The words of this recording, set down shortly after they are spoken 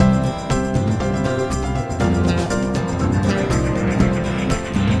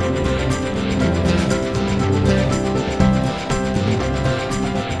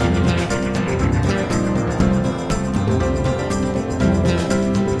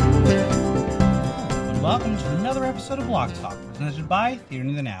episode of Block Talk, presented by Theater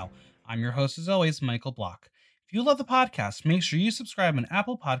Near the Now. I'm your host, as always, Michael Block. If you love the podcast, make sure you subscribe on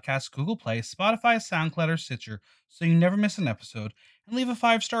Apple Podcasts, Google Play, Spotify, SoundCloud, or Stitcher so you never miss an episode, and leave a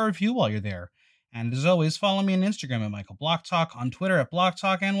 5-star review while you're there. And as always, follow me on Instagram at Michael Block Talk, on Twitter at Block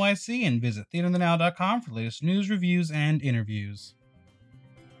Talk NYC, and visit theaterthenow.com for the latest news, reviews, and interviews.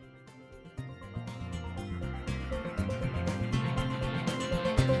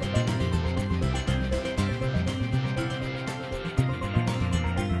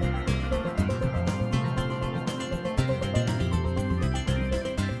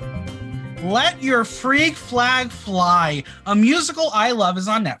 Let Your Freak Flag Fly, a musical I love, is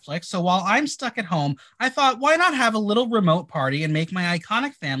on Netflix. So while I'm stuck at home, I thought, why not have a little remote party and make my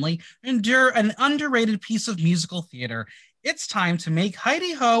iconic family endure an underrated piece of musical theater? It's time to make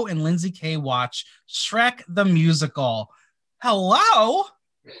Heidi Ho and Lindsay Kay watch Shrek the Musical. Hello.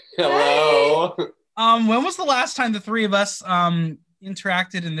 Hello. When was the last time the three of us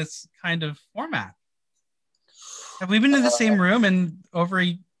interacted in this kind of format? Have we been in the same room in over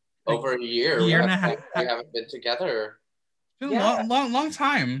a year and a half? We haven't been together. It's been a long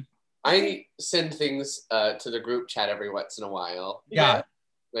time. I send things to the group chat every once in a while. Yeah.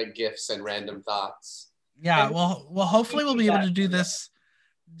 Like GIFs and random thoughts. Yeah, well, hopefully we'll be able to do this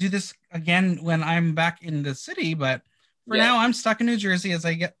again when I'm back in the city, but for now I'm stuck in New Jersey as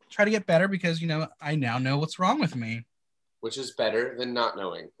I try to get better because, I now know what's wrong with me. Which is better than not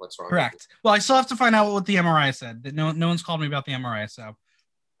knowing what's wrong. Correct. Well, I still have to find out what the MRI said. That no one's called me about the MRI, so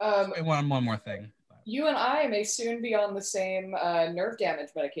one more thing. You and I may soon be on the same nerve damage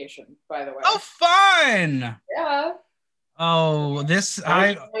medication, by the way. Oh, fun! Yeah. Oh, this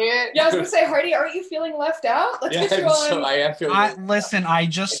I was gonna say, Hardy, aren't you feeling left out? Let's get you on. So I am feeling. Listen, I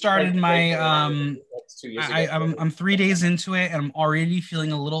just started my I'm 3 days into it, and I'm already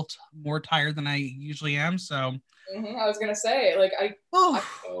feeling a little more tired than I usually am. So. I was gonna say,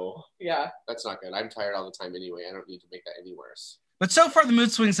 yeah. That's not good. I'm tired all the time anyway. I don't need to make that any worse. But so far, the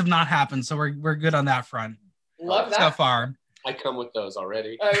mood swings have not happened, so we're good on that front. Love that. So far. I come with those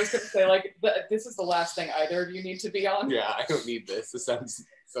already. I was going to say, this is the last thing either of you need to be on. Yeah, I don't need this. This sounds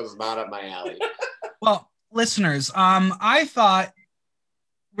not up my alley. Well, listeners, I thought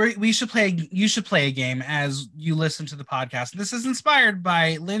you should play a game as you listen to the podcast. This is inspired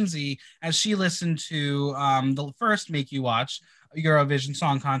by Lindsay as she listened to the first Make You Watch Eurovision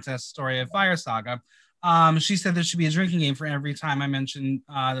Song Contest Story of Fire Saga. She said there should be a drinking game for every time I mention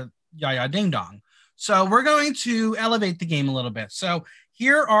Ya Ya Ding Dong. So we're going to elevate the game a little bit. So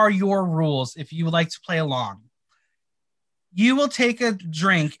here are your rules if you would like to play along. You will take a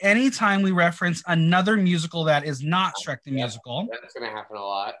drink anytime we reference another musical that is not Shrek the Musical. That's going to happen a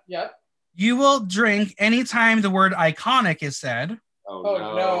lot. Yep. You will drink anytime the word iconic is said. Oh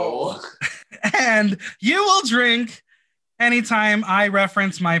no. And you will drink anytime I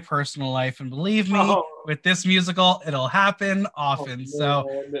reference my personal life, and believe me, with this musical, it'll happen often.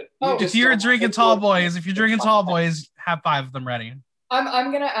 If you're drinking tall boys, have 5 of them ready.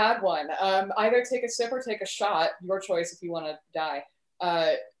 I'm gonna add one. Either take a sip or take a shot. Your choice if you want to die.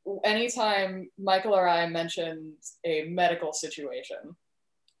 Anytime Michael or I mention a medical situation.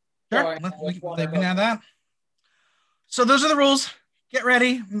 Sure, we can add that. So those are the rules. Get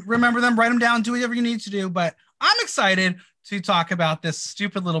ready. Remember them. Write them down. Do whatever you need to do. But I'm excited to talk about this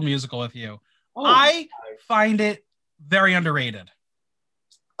stupid little musical with you. I find it very underrated.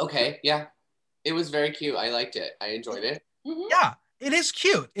 Okay, yeah. It was very cute. I liked it. I enjoyed it. Mm-hmm. Yeah, it is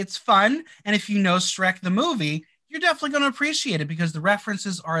cute. It's fun. And if you know Shrek the movie, you're definitely going to appreciate it because the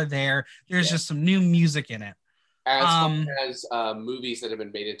references are there. There's just some new music in it. As far as movies that have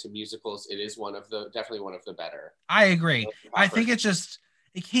been made into musicals, it is definitely one of the better. I agree. I think it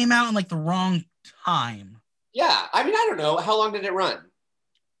came out in the wrong time. Yeah, I mean, I don't know. How long did it run?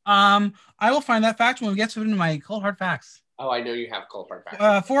 I will find that fact when we get to it in my cold hard facts. Oh, I know you have cold hard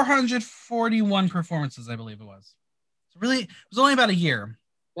facts. 441 performances, I believe it was. So really, it was only about a year.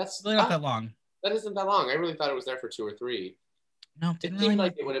 That's really not that long. That isn't that long. I really thought it was there for 2 or 3. No, it seemed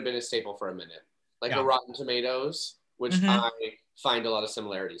like it would have been a staple for a minute. Like the Rotten Tomatoes, which I find a lot of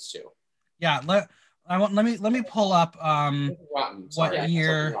similarities to. Yeah, let me pull up what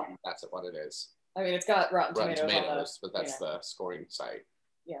year. That's what it is. I mean, it's got Rotten Tomatoes, but that's the scoring site.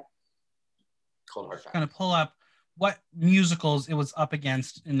 Yeah. Cold hard fact. Kind of pull up what musicals it was up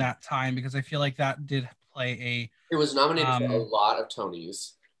against in that time because I feel like that did play a. It was nominated for a lot of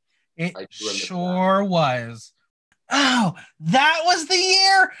Tonys. It sure was. Oh, that was the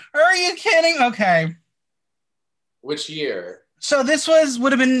year? Are you kidding? Okay. Which year? So this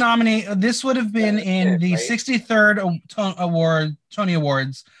would have been nominated. This would have been in the 63rd Tony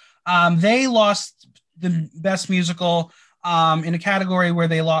Awards. They lost the best musical in a category where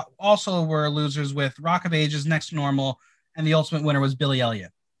they also were losers with Rock of Ages, Next to Normal, and the ultimate winner was Billy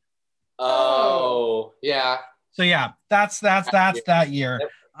Elliot. Oh, yeah. So yeah, that's that year. It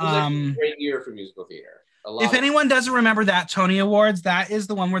was a great year for musical theater. If anyone doesn't remember that Tony Awards, that is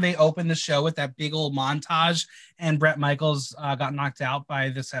the one where they opened the show with that big old montage, and Bret Michaels got knocked out by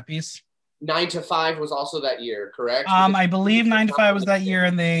the set piece. 9 to 5 was also that year, correct? I believe 9 to 5 was that year,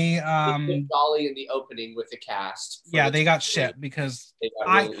 and they put Dolly in the opening with the cast. Yeah, they got shit because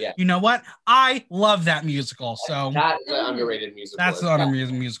you know what? I love that musical. So that is an underrated musical. That's an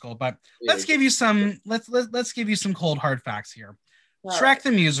underrated musical. But let's give you some let's give you some cold hard facts here. All Shrek right.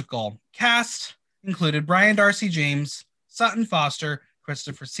 The musical cast included Brian Darcy James, Sutton Foster,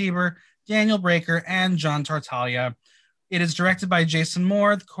 Christopher Sieber, Daniel Breaker, and John Tartaglia. It is directed by Jason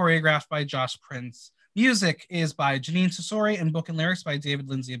Moore, choreographed by Josh Prince. Music is by Janine Tesori, and book and lyrics by David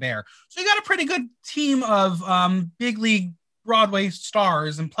Lindsay-Abaire. So you got a pretty good team of big league Broadway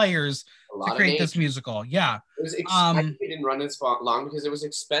stars and players to create this musical. Yeah. It was it didn't run as long because it was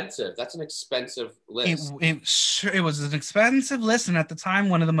expensive. That's an expensive list. It was an expensive list, and at the time,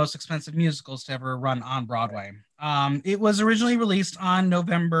 one of the most expensive musicals to ever run on Broadway. It was originally released on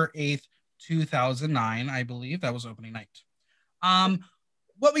November 8th, 2009, I believe. That was opening night.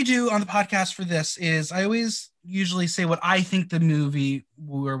 What we do on the podcast for this is I always usually say what I think the movie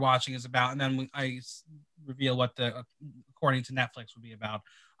we're watching is about, and then I reveal what according to Netflix, would be about.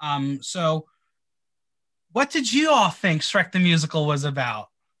 So what did you all think Shrek the Musical was about?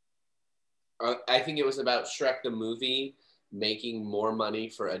 I think it was about Shrek the movie making more money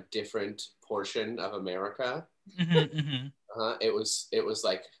for a different portion of America. It was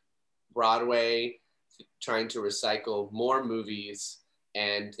like Broadway trying to recycle more movies,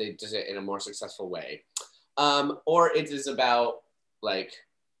 and they did it in a more successful way. Or it is about, like,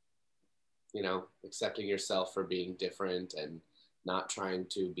 you know, accepting yourself for being different and not trying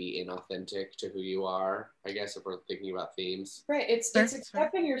to be inauthentic to who you are, I guess, if we're thinking about themes. Right. It's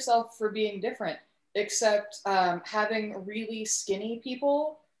accepting yourself for being different, except having really skinny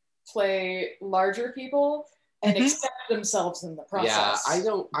people play larger people and accept themselves in the process.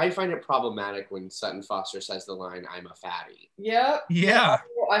 Yeah, I find it problematic when Sutton Foster says the line, "I'm a fatty." Yep. Yeah.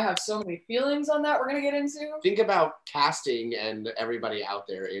 I have so many feelings on that we're going to get into. Think about casting and everybody out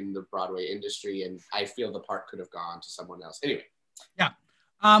there in the Broadway industry, and I feel the part could have gone to someone else. Anyway. Yeah.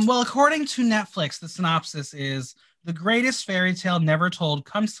 Well, according to Netflix, the synopsis is the greatest fairy tale never told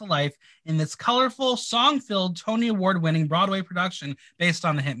comes to life in this colorful, song-filled, Tony Award-winning Broadway production based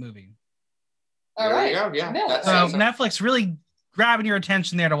on the hit movie. All right. Yeah. So Netflix really grabbing your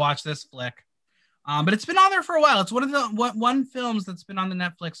attention there to watch this flick. But it's been on there for a while. It's one of the one films that's been on the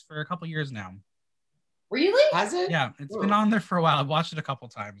Netflix for a couple years now. Really? Has it? Yeah, it's been on there for a while. I've watched it a couple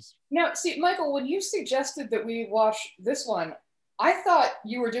times. Now, see, Michael, when you suggested that we watch this one, I thought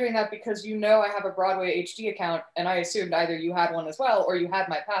you were doing that because you know I have a Broadway HD account, and I assumed either you had one as well or you had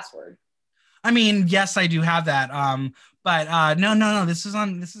my password. I mean, yes, I do have that. But no. This is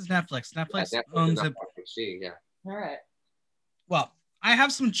Netflix. Netflix owns it. Yeah. All right. Well, I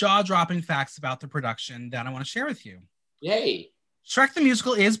have some jaw-dropping facts about the production that I want to share with you. Yay. Shrek the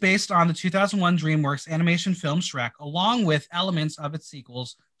Musical is based on the 2001 DreamWorks animation film Shrek, along with elements of its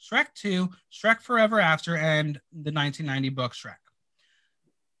sequels, Shrek 2, Shrek Forever After, and the 1990 book Shrek.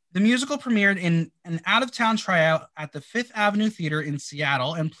 The musical premiered in an out-of-town tryout at the Fifth Avenue Theater in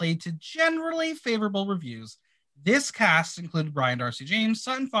Seattle and played to generally favorable reviews. This cast included Brian Darcy James,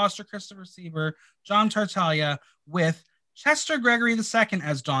 Sutton Foster, Christopher Sieber, John Tartaglia, with Chester Gregory II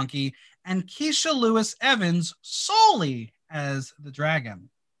as Donkey, and Keisha Lewis Evans solely as the dragon.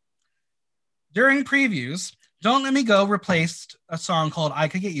 During previews, Don't Let Me Go replaced a song called I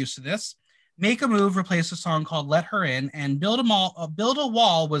Could Get Used to This. Make a Move replaced a song called Let Her In, and Build a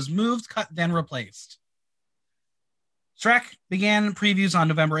Wall was moved, cut, then replaced. Shrek began previews on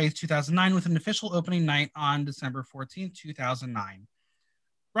November 8th, 2009, with an official opening night on December 14th, 2009.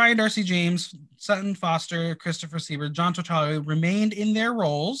 Brian Darcy James, Sutton Foster, Christopher Sieber, John Tartaglia remained in their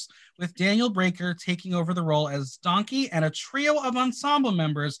roles, with Daniel Breaker taking over the role as Donkey and a trio of ensemble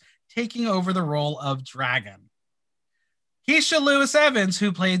members taking over the role of Dragon. Keisha Lewis Evans,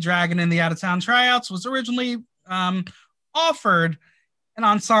 who played Dragon in the out-of-town tryouts, was originally offered an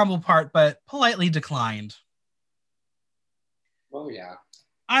ensemble part, but politely declined. Oh, yeah.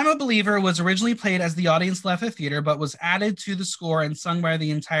 I'm a Believer was originally played as the audience left the theater, but was added to the score and sung by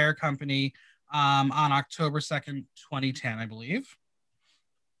the entire company on October 2nd, 2010, I believe.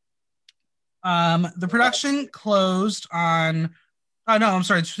 The production closed on,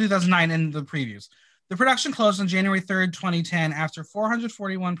 2009 in the previews. The production closed on January 3rd, 2010, after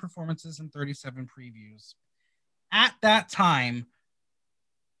 441 performances and 37 previews. At that time,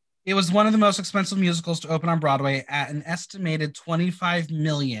 it was one of the most expensive musicals to open on Broadway at an estimated $25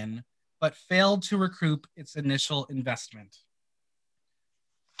 million, but failed to recoup its initial investment.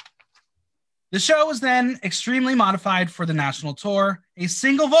 The show was then extremely modified for the national tour. A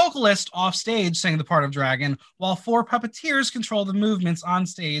single vocalist off stage sang the part of Dragon, while 4 puppeteers controlled the movements on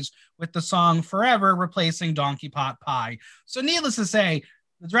stage, with the song Forever replacing Donkey Pot Pie. So needless to say,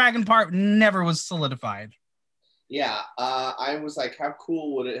 the Dragon part never was solidified. Yeah, I was like, how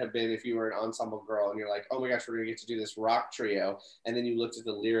cool would it have been if you were an ensemble girl and you're like, oh my gosh, we're going to get to do this rock trio. And then you looked at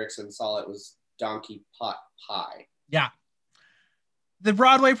the lyrics and saw it was Donkey Pot Pie. Yeah. The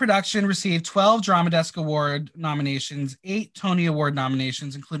Broadway production received 12 Drama Desk Award nominations, 8 Tony Award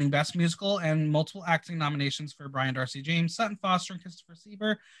nominations, including Best Musical, and multiple acting nominations for Brian Darcy James, Sutton Foster, and Christopher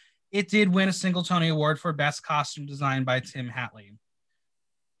Sieber. It did win a single Tony Award for Best Costume Design by Tim Hatley.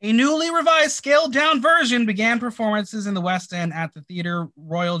 A newly revised, scaled-down version began performances in the West End at the Theatre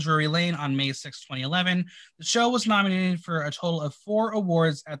Royal Drury Lane on May 6, 2011. The show was nominated for a total of 4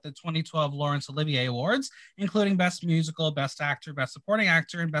 awards at the 2012 Laurence Olivier Awards, including Best Musical, Best Actor, Best Supporting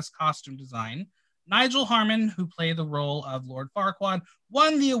Actor, and Best Costume Design. Nigel Harman, who played the role of Lord Farquaad,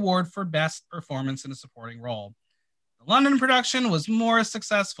 won the award for Best Performance in a Supporting Role. The London production was more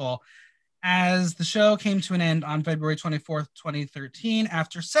successful, as the show came to an end on February 24th, 2013,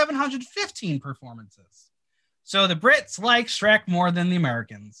 after 715 performances. So the Brits like Shrek more than the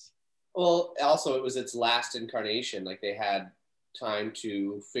Americans. Well, also, it was its last incarnation. Like, they had time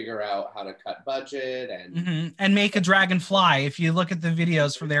to figure out how to cut budget and make a dragon fly. If you look at the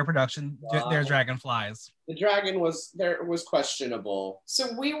videos from their production, they're dragonflies. The dragon was questionable. So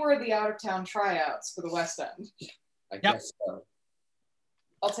we were the out-of-town tryouts for the West End. I guess so.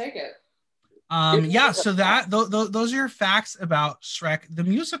 I'll take it. So those are your facts about Shrek the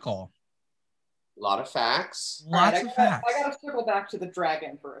musical. A lot of facts. Lots of facts. I gotta circle back to the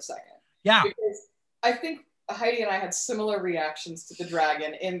dragon for a second. Yeah. Because I think Heidi and I had similar reactions to the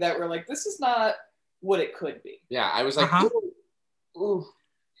dragon in that we're like, this is not what it could be. Yeah, I was like, ooh.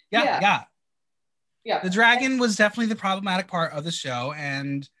 Yeah. The dragon was definitely the problematic part of the show,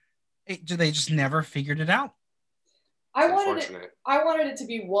 and they just never figured it out. I wanted it to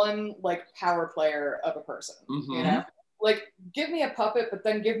be one like power player of a person, you know, like give me a puppet, but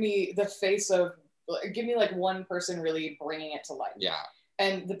then give me the face of, give me like one person really bringing it to life. Yeah.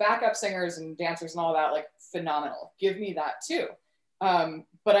 And the backup singers and dancers and all that, like phenomenal. Give me that too.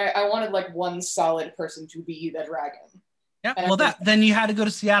 But I wanted like one solid person to be the dragon. Yeah. And then you had to go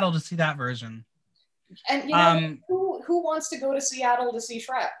to Seattle to see that version. And you know, who wants to go to Seattle to see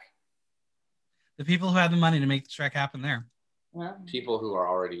Shrek? The people who have the money to make the Shrek happen there. Well, people who are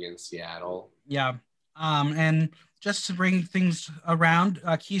already in Seattle. Yeah. And just to bring things around,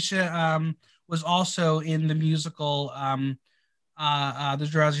 Keisha was also in the musical The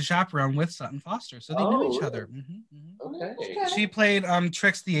Drowsy Chaperone with Sutton Foster. So they knew each other. Okay. She played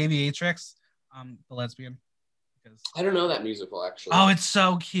Trix the Aviatrix, the lesbian. I don't know that musical, actually. Oh, it's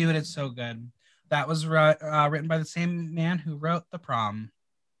so cute. It's so good. That was written by the same man who wrote The Prom.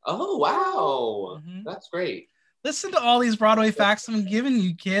 Oh, wow. That's great. Listen to all these Broadway facts I'm giving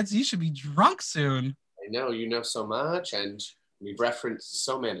you, kids. You should be drunk soon. I know. You know so much, and we've referenced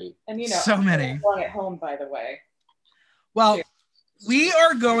so many. And you know, so many. Long at home, by the way. Well, we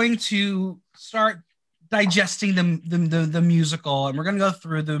are going to start digesting the musical, and we're going to go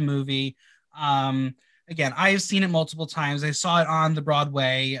through the movie. Again, I have seen it multiple times. I saw it on the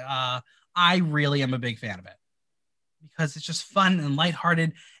Broadway. I really am a big fan of it, because it's just fun and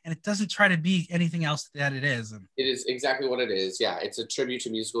lighthearted, and it doesn't try to be anything else that it is. It is exactly what it is. Yeah, it's a tribute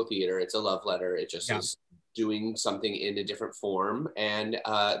to musical theater. It's a love letter. It just is doing something in a different form, and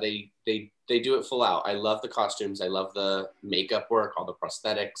they do it full out. I love the costumes. I love the makeup work, all the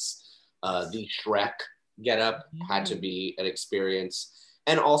prosthetics. The Shrek getup had to be an experience.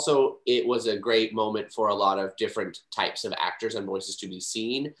 And also, it was a great moment for a lot of different types of actors and voices to be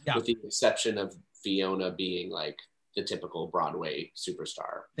seen, with the exception of Fiona being like the typical Broadway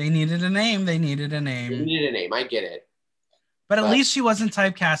superstar. They needed a name. I get it. But at least she wasn't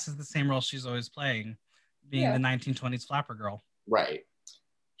typecast as the same role she's always playing, being the 1920s flapper girl. Right.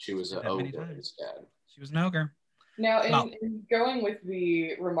 She was an ogre instead. She was an ogre. Now, in going with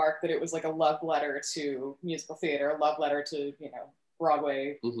the remark that it was like a love letter to musical theater, a love letter to, you know,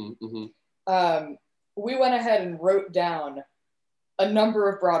 Broadway, we went ahead and wrote down a number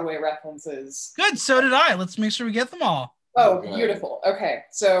of Broadway references. Good, so did I. Let's make sure we get them all. Oh, beautiful. Okay,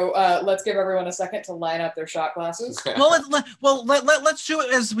 so let's give everyone a second to line up their shot glasses. Let's do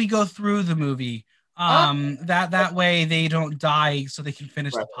it as we go through the movie. That way they don't die, so they can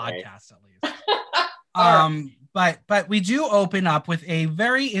finish the podcast at least. But we do open up with a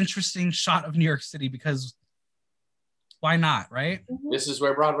very interesting shot of New York City because why not, right? This is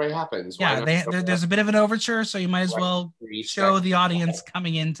where Broadway happens. Yeah, there's a bit of an overture, so you might as well show the audience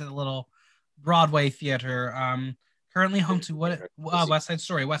coming into the little Broadway theater. Currently home to West Side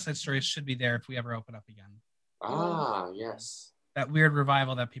Story. West Side Story should be there if we ever open up again. Ah, yes. That weird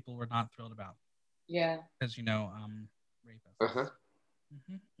revival that people were not thrilled about. Yeah. Because rapists.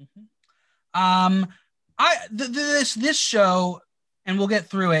 Uh-huh. This show, and we'll get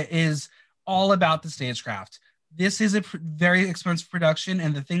through it, is all about the stagecraft. This is a very expensive production,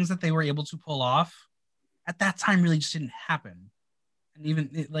 and the things that they were able to pull off at that time really just didn't happen. And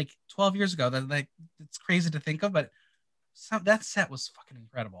even 12 years ago, it's crazy to think of, but that set was fucking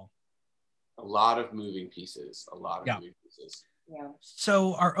incredible. A lot of moving pieces. Moving pieces. Yeah.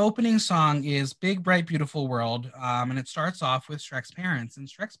 So our opening song is "Big Bright Beautiful World," and it starts off with Shrek's parents, and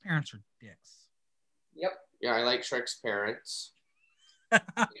Shrek's parents are dicks. Yep. Yeah, I like Shrek's parents.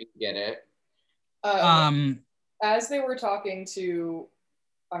 Get it. As they were talking to,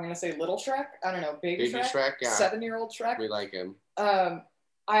 I'm gonna say Little Shrek. I don't know, Baby Shrek, yeah. 7-year-old Shrek. We like him.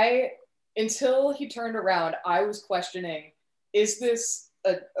 Until he turned around, I was questioning: is this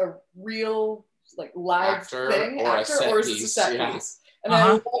a real live thing, or is this a set piece? And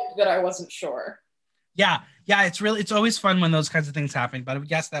I loved that I wasn't sure. Yeah, it's always fun when those kinds of things happen. But I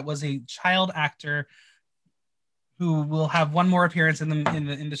guess that was a child actor who will have one more appearance in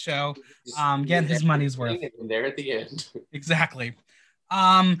the show, get his money's worth. And there at the end. Exactly.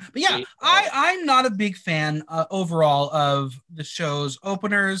 But yeah, I'm not a big fan overall of the show's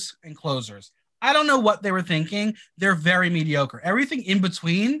openers and closers. I don't know what they were thinking. They're very mediocre. Everything in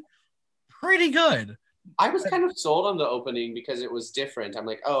between, pretty good. I was kind of sold on the opening because it was different. I'm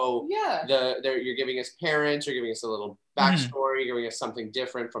like, oh, yeah, you're giving us parents, you're giving us a little backstory, you're giving us something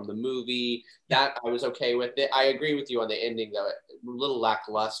different from the movie. That I was okay with it. I agree with you on the ending, though, a little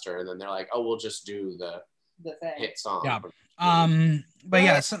lackluster. And then they're like, oh, we'll just do the hit song. Yeah. But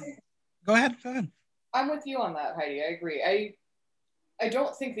yeah, so go ahead. I'm with you on that, Heidi. I agree. I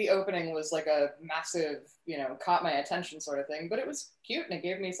don't think the opening was like a massive, caught my attention sort of thing, but it was cute and it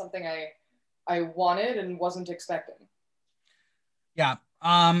gave me something I wanted and wasn't expecting. Yeah.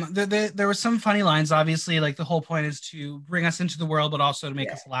 There were some funny lines, obviously, like the whole point is to bring us into the world, but also to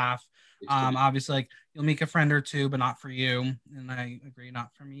make us laugh. Obviously, like you'll make a friend or two, but not for you. And I agree,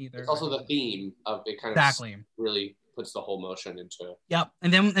 not for me either. It's also the theme of it kind of really puts the whole motion into. Yep.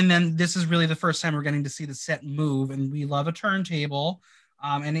 And then this is really the first time we're getting to see the set move, and we love a turntable.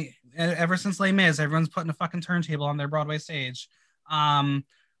 Ever since Les Mis, everyone's putting a fucking turntable on their Broadway stage.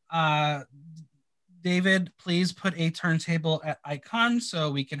 David, please put a turntable at Icon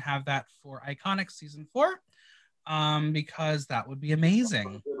so we can have that for Iconic season 4, because that would be amazing.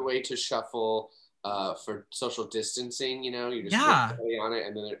 A good way to shuffle for social distancing. You just put somebody on it,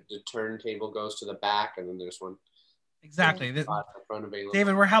 and then the turntable goes to the back, and then there's one. Exactly.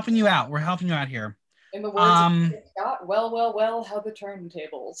 David, we're helping you out. We're helping you out here. In the words of Scott, well, how the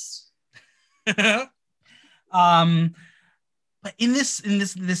turntables. But in this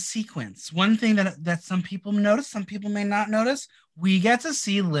sequence, one thing that some people notice, some people may not notice, we get to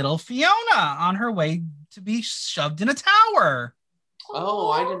see little Fiona on her way to be shoved in a tower. Oh,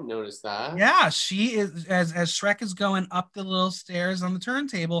 I didn't notice that. Yeah, she is, as Shrek is going up the little stairs on the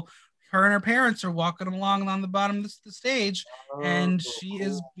turntable, her and her parents are walking along on the bottom of the stage, and she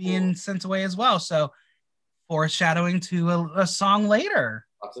is being sent away as well. So, foreshadowing to a song later.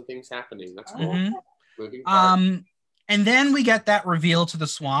 Lots of things happening. That's cool. Mm-hmm. Moving forward. And then we get that reveal to the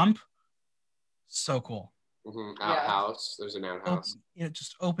swamp. So cool. Mm-hmm. Outhouse. There's an outhouse. It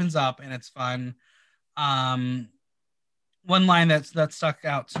just opens up and it's fun. One line that stuck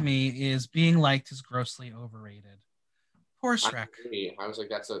out to me is being liked is grossly overrated. Poor Shrek. I was like,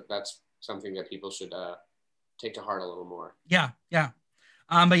 that's something that people should take to heart a little more. Yeah.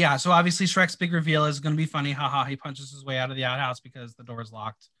 But yeah, so obviously Shrek's big reveal is going to be funny. Haha, he punches his way out of the outhouse because the door is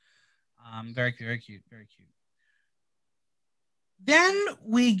locked. Very cute, very cute, very cute. Then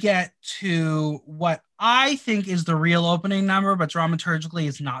we get to what I think is the real opening number, but dramaturgically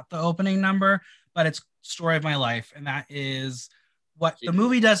is not the opening number, but it's Story of My Life. And that is what the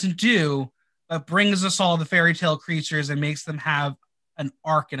movie doesn't do, but brings us all the fairy tale creatures and makes them have an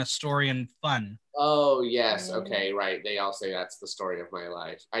arc and a story and fun. Oh, yes. Okay, right. They all say that's the story of my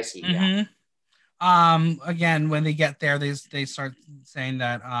life. I see, yeah. Again, when they get there, they start saying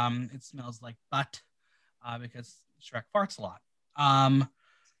that it smells like butt because Shrek farts a lot.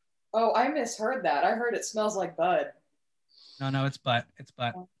 Oh, I misheard that. I heard it smells like bud. No, it's butt. It's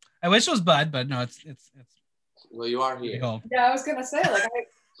butt. I wish it was Bud, but no, it's. Well, you are here. Yeah, I was gonna say, like,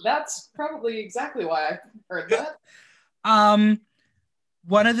 that's probably exactly why I heard that.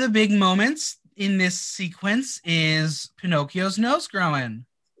 One of the big moments in this sequence is Pinocchio's nose growing.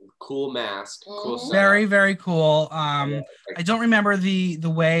 Cool mask. Cool setup. Very, very cool. I don't remember the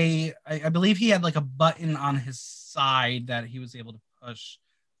way. I believe he had like a button on his side that he was able to push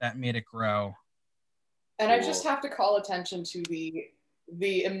that made it grow. And cool. I just have to call attention to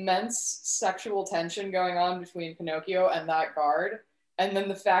the immense sexual tension going on between Pinocchio and that guard. And then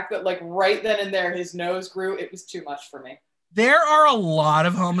the fact that, like, right then and there, his nose grew. It was too much for me. There are a lot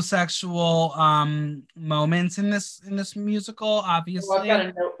of homosexual moments in this musical, obviously. Well, I've got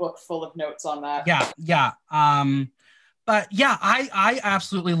a notebook full of notes on that. Yeah. But yeah, I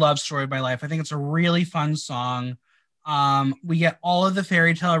absolutely love Story of My Life. I think it's a really fun song. We get all of the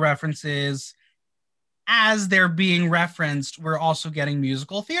fairy tale references. As they're being referenced, we're also getting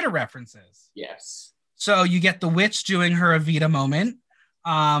musical theater references. Yes. So you get the witch doing her Evita moment.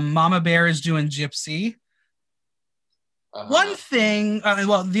 Mama Bear is doing Gypsy. One thing,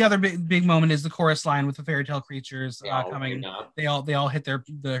 the other big moment is the chorus line with the fairy tale creatures coming. They all hit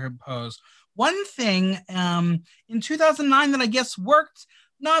their pose. One thing in 2009 that I guess worked,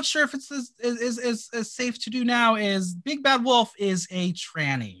 not sure if it's as safe to do now, is Big Bad Wolf is a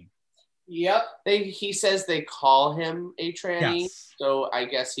tranny. Yep. He says they call him a tranny, yes. So I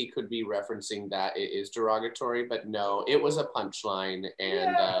guess he could be referencing that it is derogatory, but no, it was a punchline,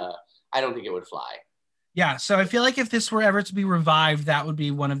 and I don't think it would fly. Yeah, so I feel like if this were ever to be revived, that would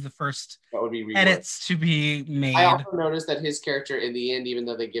be one of the first edits to be made. I also noticed that his character in the end, even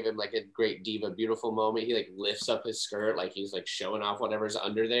though they give him like a great diva beautiful moment, he like lifts up his skirt like he's like showing off whatever's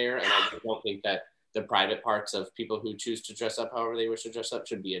under there, and I don't think that the private parts of people who choose to dress up however they wish to dress up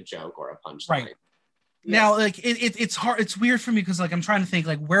should be a joke or a punchline. Right. Yes. Now, like it's hard. It's weird for me because like I'm trying to think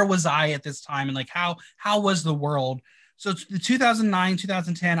like where was I at this time and like how was the world? So the 2009,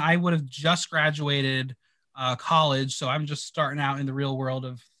 2010, I would have just graduated college, so I'm just starting out in the real world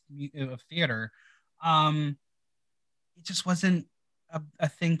of theater. It just wasn't a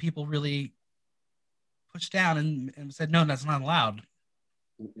thing people really pushed down and said no, that's not allowed.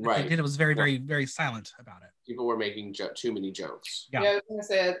 Right. They did. It was very, very, very silent about it. People were making too many jokes. Yeah, I was gonna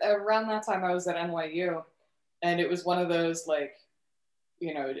say around that time I was at NYU, and it was one of those like,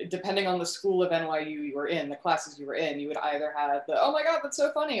 you know, depending on the school of NYU you were in, the classes you were in, you would either have the "oh my god, that's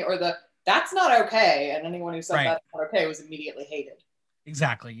so funny" or the "that's not okay," and anyone who said that's not okay was immediately hated.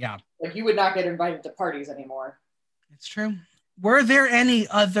 Exactly. Yeah. Like you would not get invited to parties anymore. It's true. Were there any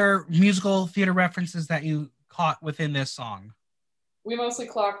other musical theater references that you caught within this song? We mostly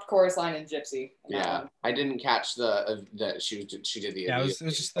clocked chorus line and Gypsy. Yeah, I didn't catch that she did the. Yeah, it was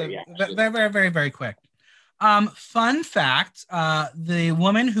just very, very, very, very quick. Fun fact: the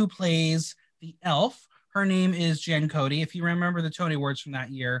woman who plays the elf, her name is Jen Cody. If you remember the Tony Awards from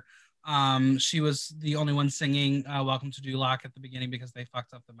that year, she was the only one singing "Welcome to Duloc" at the beginning because they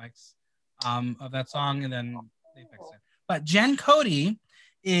fucked up the mics of that song, and then they fixed it. But Jen Cody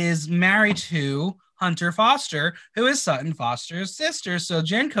is married to Hunter Foster, who is Sutton Foster's sister. So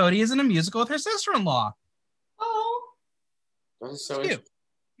Jen Cody is in a musical with her sister-in-law. Oh, that's so cute.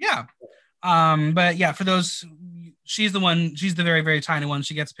 Yeah. But yeah, for those, she's the very, very tiny one.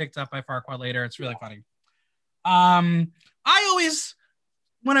 She gets picked up by Farquaad later. It's really funny. I always,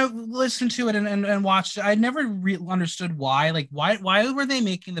 when I listened to it and watched it, I never understood why. Like, why were they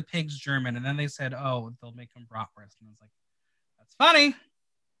making the pigs German? And then they said, oh, they'll make them bratwurst. And I was like, that's funny.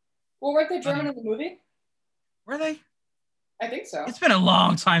 Well, weren't they German in the movie? Were they? I think so. It's been a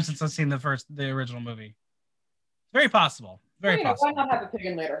long time since I've seen the original movie. Very possible. Very possible. Why not have a pig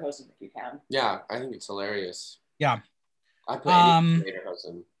in Lederhosen if you can? Yeah, I think it's hilarious. Yeah. I put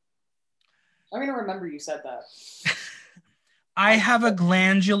Lederhosen. I'm going to remember you said that. I have a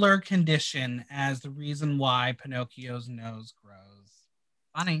glandular condition as the reason why Pinocchio's nose grows.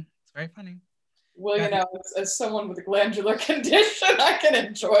 Funny. It's very funny. Well, you know, as someone with a glandular condition, I can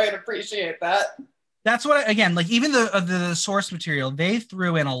enjoy and appreciate that. That's what, again, like even the source material, they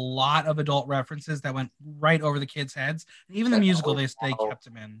threw in a lot of adult references that went right over the kids' heads. And even the musical, they kept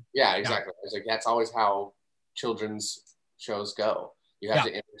them in. Yeah, exactly. Yeah. It's like that's always how children's shows go. You have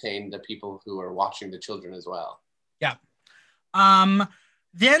to entertain the people who are watching the children as well. Yeah.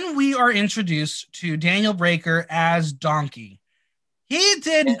 Then we are introduced to Daniel Breaker as Donkey. He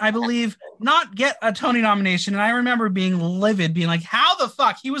did, I believe, not get a Tony nomination, and I remember being livid, being like, how the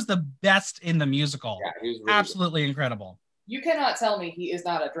fuck? He was the best in the musical. Yeah, he was really absolutely incredible. You cannot tell me he is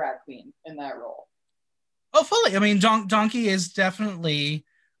not a drag queen in that role. Oh, fully. I mean, Donkey is definitely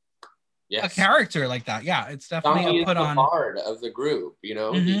a character like that. Yeah, it's definitely Donkey a put is the on. bard of the group, you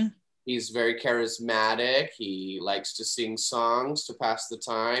know. He's very charismatic. He likes to sing songs to pass the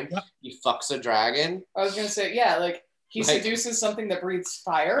time. Yep. He fucks a dragon. I was gonna say, yeah, like he seduces something that breathes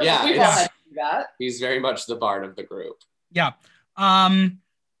fire. Yeah, we've all had to do that. He's very much the bard of the group. Yeah. I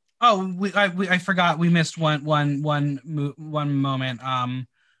forgot we missed one moment.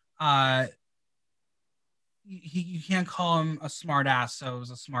 You can't call him a smart ass, so it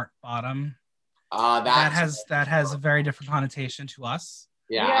was a smart bottom. That has a very different connotation to us.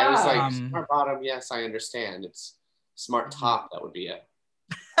 Yeah, I was like, smart bottom, yes, I understand. It's smart top, that would be a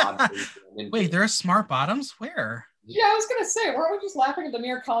odd thing. Wait, there are smart bottoms? Where? Yeah, I was gonna say, weren't we just laughing at the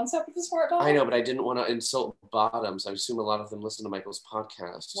mere concept of the smart bottom? I know, but I didn't want to insult bottoms. I assume a lot of them listen to Michael's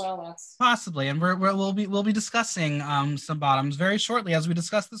podcast. Well, that's possibly, and we'll be discussing some bottoms very shortly as we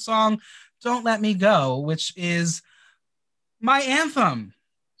discuss the song "Don't Let Me Go," which is my anthem.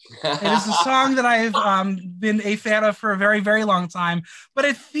 It is a song that I've been a fan of for a very, very long time, but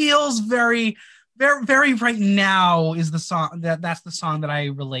it feels very, very, very right now is the song that's the song that I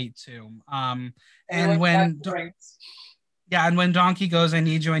relate to. And when Donkey goes, I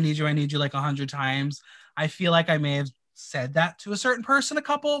need you, I need you, I need you like 100 times, I feel like I may have said that to a certain person a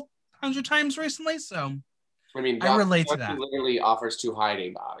couple 100 times recently. So I mean, I relate to that. Literally offers to hide a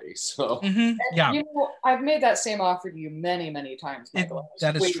body, so yeah. You know, I've made that same offer to you many, many times, Michael.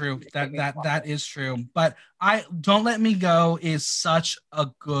 That is true. That is true. But Don't Let Me Go is such a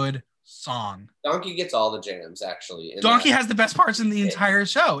good song. Donkey gets all the jams, actually. Donkey has the best parts in the entire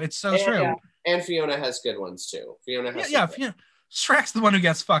show. It's so true. Yeah. And Fiona has good ones too. Fiona Shrek's the one who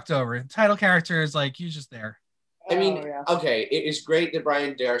gets fucked over. The title character is like, he's just there. I mean, okay, it is great that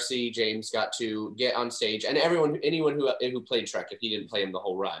Brian Darcy James got to get on stage, and anyone who played Shrek, if he didn't play him the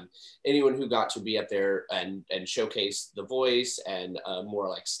whole run, anyone who got to be up there and showcase the voice and a more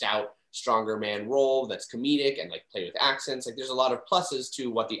like stout, stronger man role that's comedic and like play with accents. Like, there's a lot of pluses to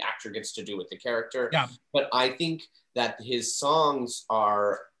what the actor gets to do with the character. Yeah. But I think that his songs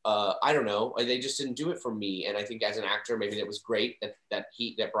are, I don't know, they just didn't do it for me. And I think as an actor, maybe that was great that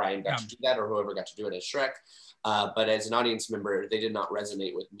Brian got to do that, or whoever got to do it as Shrek. But as an audience member, they did not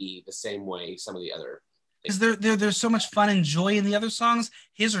resonate with me the same way some of the other. Because there's so much fun and joy in the other songs.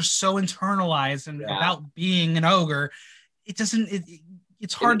 His are so internalized and about being an ogre. It doesn't.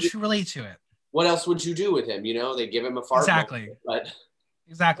 It's hard to relate to it. What else would you do with him? You know, they give him a fart. Exactly. Moment, but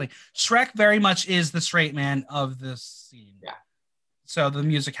exactly. Shrek very much is the straight man of this scene. Yeah. So the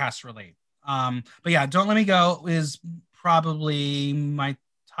music has to relate. But yeah, Don't Let Me Go is probably my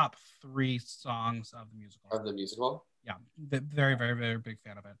top 3 songs of the musical. Of the musical? Yeah, very, very, very big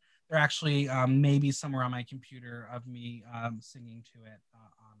fan of it. They're actually maybe somewhere on my computer of me singing to it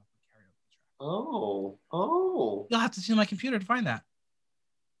on a karaoke track. Oh. You'll have to see my computer to find that.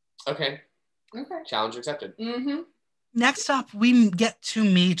 Okay. Challenge accepted. Mm-hmm. Next up, we get to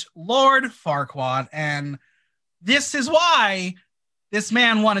meet Lord Farquaad, and this is why this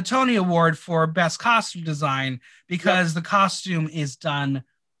man won a Tony Award for Best Costume Design, because the costume is done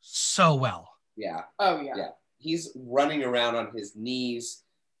so well. Yeah. Oh, yeah. Yeah. He's running around on his knees.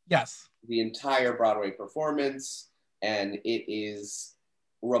 Yes. The entire Broadway performance, and it is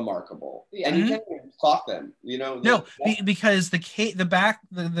remarkable. Yeah. And you can't even clock them, you know? No, because the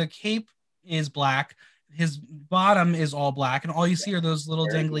cape is black, his bottom is all black, and all you see are those little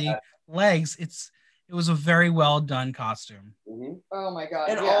dangly legs. It was a very well done costume. Mm-hmm. Oh my god!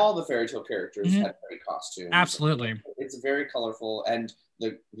 And all the fairy tale characters had great costumes. Absolutely, it's very colorful, and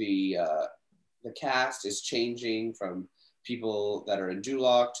the cast is changing from people that are in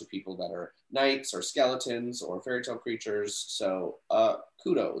Duloc to people that are knights or skeletons or fairy tale creatures. So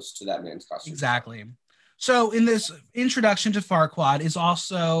kudos to that man's costume. Exactly. So in this introduction to Farquaad is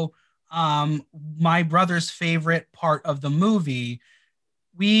also my brother's favorite part of the movie.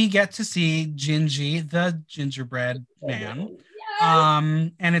 We get to see Gingy, the gingerbread man.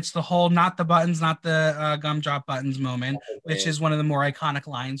 Yes. And it's the whole not the buttons, not the gumdrop buttons moment, which is one of the more iconic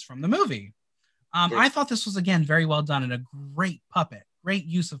lines from the movie. I thought this was, again, very well done and a great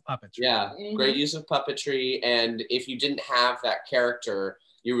use of puppetry. Yeah, great use of puppetry. And if you didn't have that character,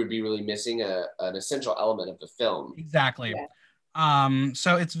 you would be really missing an essential element of the film. Exactly. Yeah.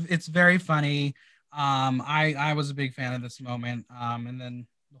 So it's very funny. I was a big fan of this moment, and then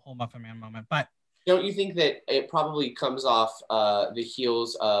the whole Muffin Man moment. But don't you think that it probably comes off the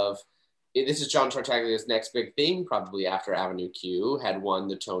heels of, this is John Tartaglia's next big thing, probably after Avenue Q had won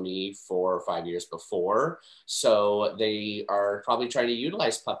the Tony 4 or 5 years before. So they are probably trying to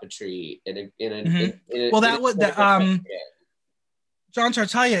utilize puppetry John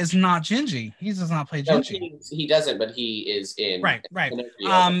Tartaglia is not Gingy. He does not play Gingy. No, he doesn't, but he is in. Right.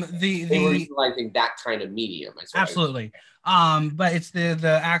 They were utilizing that kind of medium. Absolutely. But it's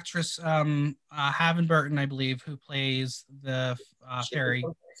the actress Haven Burton, I believe, who plays the fairy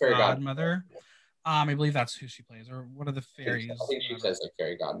godmother. I believe that's who she plays, or one of the fairies. I think she says like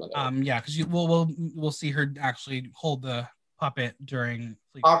fairy godmother. Yeah, because we'll see her actually hold the puppet during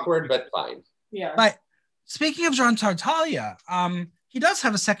awkward, but fine. Yeah. But speaking of John Tartaglia, he does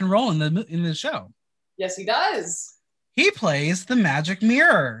have a second role in the show. Yes, he does. He plays the magic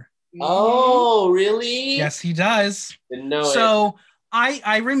mirror. Oh, really? Yes, he does. Didn't know so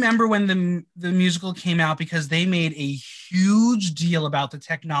I remember when the musical came out, because they made a huge deal about the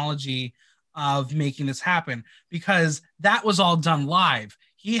technology of making this happen, because that was all done live.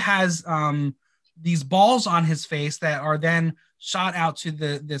 He has these balls on his face that are then shot out to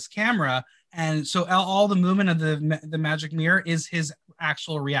this camera, and so all the movement of the magic mirror is his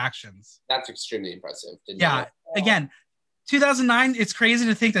actual reactions. That's extremely impressive. Again, 2009, it's crazy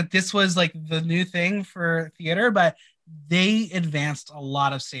to think that this was like the new thing for theater, but they advanced a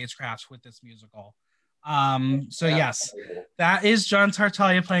lot of stagecraft with this musical. Yes, that is John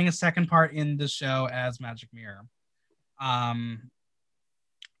Tartaglia playing a second part in the show as Magic Mirror.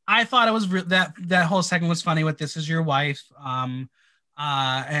 I thought it was that whole segment was funny with "This Is Your Wife,"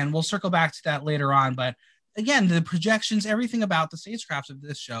 and we'll circle back to that later on. But again, the projections, everything about the stagecraft of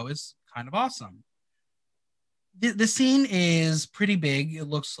this show is kind of awesome. The scene is pretty big. It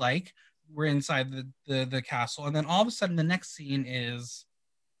looks like we're inside the castle, and then all of a sudden, the next scene is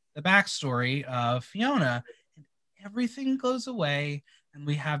the backstory of Fiona, and everything goes away, and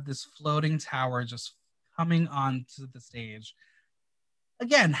we have this floating tower just coming onto the stage.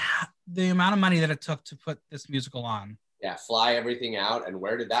 Again, the amount of money that it took to put this musical on. Yeah, fly everything out, and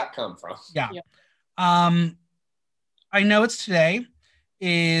where did that come from? Yeah. I Know It's Today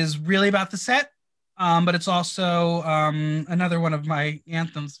is really about the set, but it's also another one of my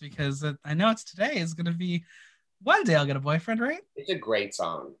anthems, because I Know It's Today is going to be One Day I'll Get a Boyfriend, right? It's a great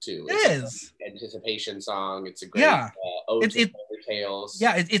song, too. It is. An anticipation song. It's a great ode to fairy tales.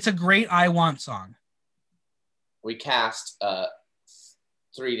 Yeah, it's a great I Want song. We cast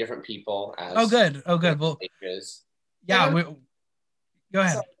 3 different people as... Oh, good. Well, yeah, go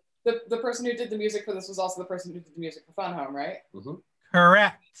ahead. So the person who did the music for this was also the person who did the music for Fun Home, right? Mm-hmm.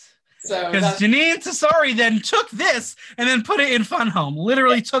 Correct. So because Janine Tesori then took this and then put it in Fun Home.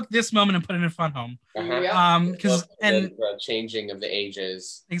 Literally took this moment and put it in Fun Home. Because the changing of the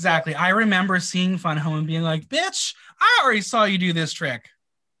ages. Exactly. I remember seeing Fun Home and being like, "Bitch, I already saw you do this trick."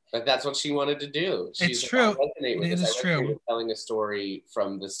 But that's what she wanted to do. It's true. It is true. Telling a story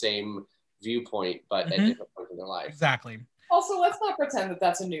from the same viewpoint, but at different points in their life. Exactly. Also, let's not pretend that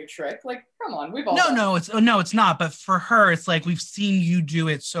that's a new trick. Like, come on, we've all it's not. But for her, it's like we've seen you do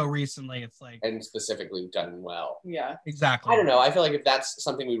it so recently. It's like, and specifically done well. Yeah, exactly. I don't know. I feel like if that's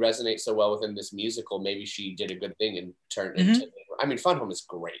something we resonate so well within this musical, maybe she did a good thing and turned into. I mean, Fun Home is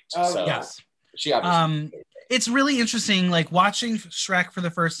great. So yes, she obviously. It's really interesting, like watching Shrek for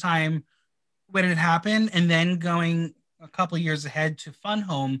the first time when it happened, and then going a couple years ahead to Fun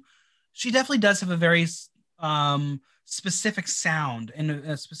Home. She definitely does have a very specific sound and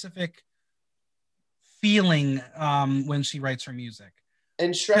a specific feeling when she writes her music.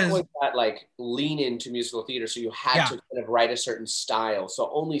 And Shrek was that like lean into musical theater, so you had to kind of write a certain style.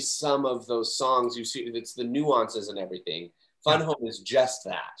 So only some of those songs you see, it's the nuances and everything. Fun Home is just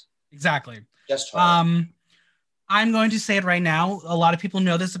that. Exactly. Just her. I'm going to say it right now. A lot of people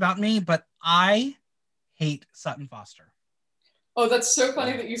know this about me, but I hate Sutton Foster. Oh, that's so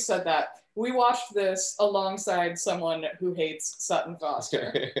funny that you said that. We watched this alongside someone who hates Sutton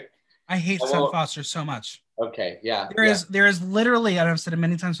Foster. I hate Sutton Foster so much. Okay, yeah. There is literally, and I've said it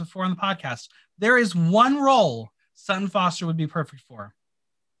many times before on the podcast, there is one role Sutton Foster would be perfect for.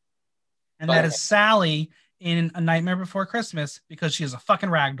 And that is Sally in A Nightmare Before Christmas, because she is a fucking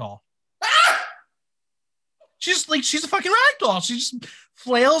ragdoll. She's a fucking ragdoll. She just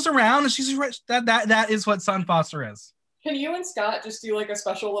flails around, and she's that is what Sutton Foster is. Can you and Scott just do like a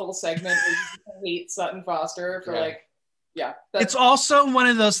special little segment where you hate Sutton Foster for It's also one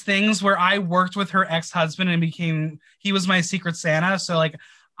of those things where I worked with her ex-husband and he was my secret Santa. So like,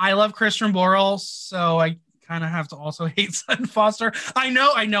 I love Christian Borle, so I kind of have to also hate Sutton Foster. I've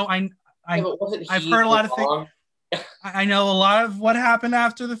heard a lot of things. I know a lot of what happened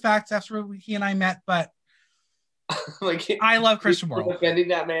after the fact, after he and I met, but like, I love Christian Borle. Defending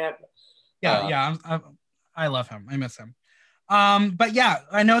that man. I love him. I miss him. But yeah,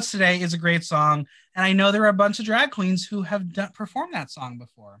 I Know It's Today is a great song, and I know there are a bunch of drag queens who have performed that song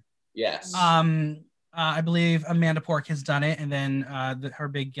before. Yes. I believe Amanda Pork has done it, and then her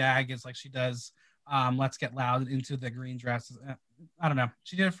big gag is like she does Let's Get Loud into the green dress. I don't know.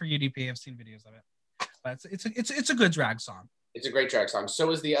 She did it for UDP. I've seen videos of it, but it's a good drag song. It's a great drag song. So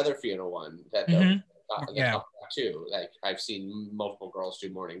is the other Fiona one that too. Like I've seen multiple girls do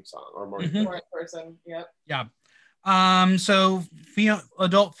morning song or morning person. Yep. Yeah. So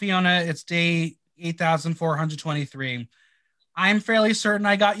adult Fiona, it's day 8,423. I'm fairly certain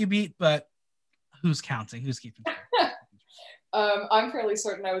I got you beat, but who's counting? Who's keeping track? I'm fairly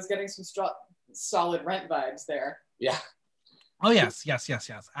certain I was getting some solid Rent vibes there. Yeah. Oh yes,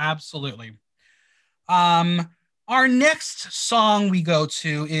 absolutely. Our next song we go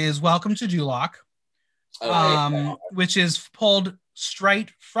to is "Welcome to Duloc," which is pulled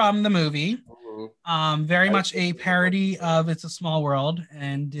straight from the movie. Very much a parody of It's a Small World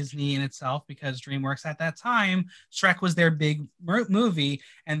and Disney in itself, because DreamWorks at that time, Shrek was their big movie,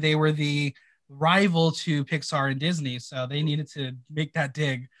 and they were the rival to Pixar and Disney, so they needed to make that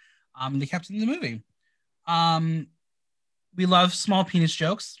dig. They kept it in the movie. We love small penis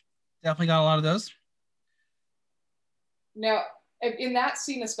jokes. Definitely got a lot of those. Now, in that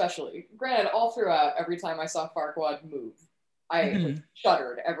scene especially, granted, all throughout, every time I saw Farquaad move, I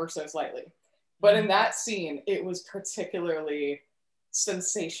shuddered ever so slightly. But in that scene, it was particularly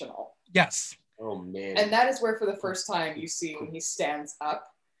sensational. Yes. Oh, man. And that is where, for the first time, you see when he stands up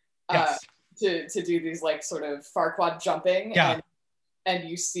to do these, like, sort of Farquaad jumping. Yeah. And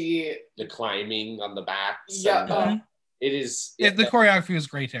you see... the climbing on the backs. Yeah. It is... the choreography was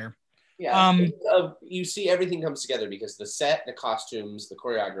great here. Yeah. You see everything comes together because the set, the costumes, the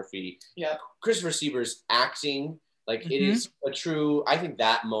choreography. Yeah. Christopher Siebert's acting, like it is a true. I think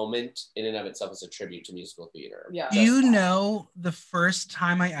that moment in and of itself is a tribute to musical theater. Yeah. Do you know the first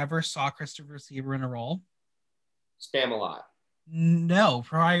time I ever saw Christopher Sieber in a role? Spamalot. No,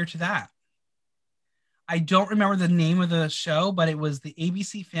 prior to that. I don't remember the name of the show, but it was the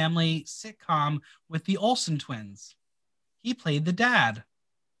ABC Family sitcom with the Olsen twins. He played the dad.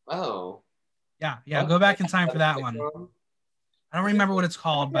 Oh. Yeah. Go back in time for that one. I don't remember what it's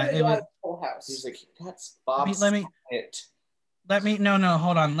called, but it was Full House. He's like, that's Bob. Let me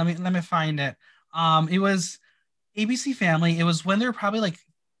hold on. Let me find it. It was ABC Family. It was when they were probably like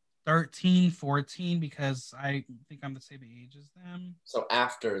 13, 14, because I think I'm the same age as them. So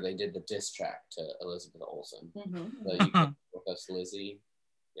after they did the diss track to Elizabeth Olsen. So you can with us, Lizzie.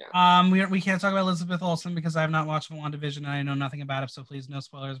 Yeah. We can't talk about Elizabeth Olsen because I have not watched WandaVision and I know nothing about it. So please, no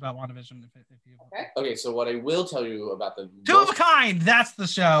spoilers about WandaVision. If you okay. So what I will tell you about the Two of a Kind. That's the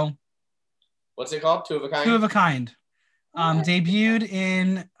show. What's it called? Two of a Kind. Two of a Kind. Debuted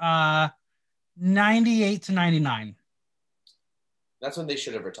in 98 to 99. That's when they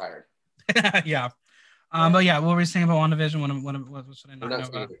should have retired. Yeah. But yeah, what were you saying about WandaVision? What should I not know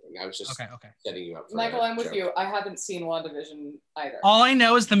about? I was just okay. setting you up for Michael, I'm with you. I haven't seen WandaVision either. All I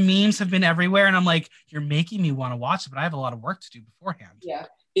know is the memes have been everywhere, and I'm like, you're making me want to watch it, but I have a lot of work to do beforehand. Yeah.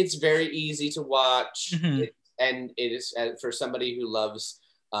 It's very easy to watch, and it is for somebody who loves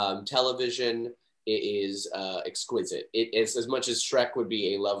television. It is exquisite. It is, as much as Shrek would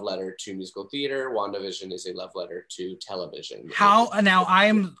be a love letter to musical theater, WandaVision is a love letter to television. Now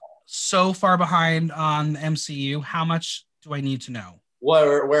I'm so far behind on the MCU. How much do I need to know?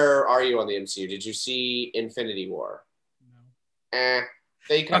 Where are you on the MCU? Did you see Infinity War? No.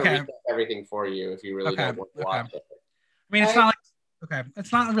 They kind of recap everything for you if you really don't want to watch it. I mean, it's not like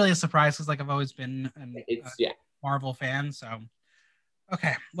it's not really a surprise because like I've always been a Marvel fan, so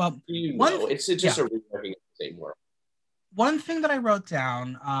well, it's just a reworking of the same world. One thing that I wrote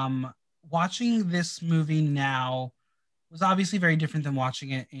down, watching this movie now was obviously very different than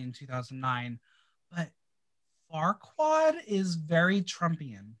watching it in 2009, but Farquaad is very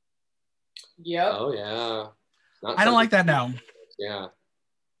Trumpian. Yep. Oh yeah. I don't like that now. Yeah.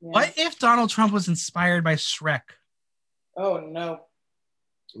 What if Donald Trump was inspired by Shrek? Oh no.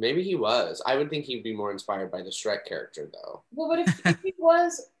 Maybe he was. I would think he'd be more inspired by the Shrek character, though. Well, but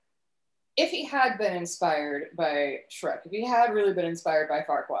if he had been inspired by Shrek, if he had really been inspired by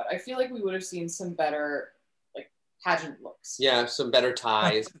Farquaad, I feel like we would have seen some better, like, pageant looks. Yeah, some better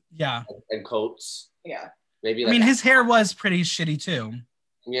ties. And coats. Yeah. Maybe. I mean, his hair was pretty shitty too.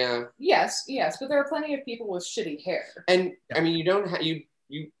 Yeah. Yes, but there are plenty of people with shitty hair. And I mean,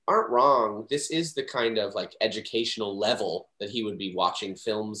 you aren't wrong. This is the kind of like educational level that he would be watching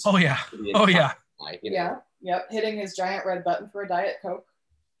films. Oh yeah. Oh yeah. Yep. Hitting his giant red button for a Diet Coke.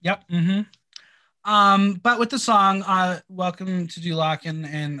 Yep. But with the song Welcome to Duloc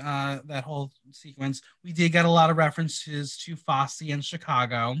and that whole sequence, we did get a lot of references to Fosse and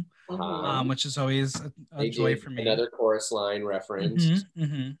Chicago, which is always a joy for me. Another chorus line reference.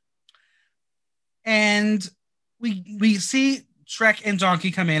 And we see Shrek and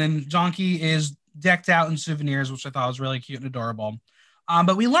Donkey come in, and Donkey is decked out in souvenirs, which I thought was really cute and adorable.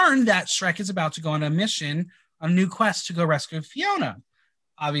 But we learned that Shrek is about to go on a mission, a new quest to go rescue Fiona.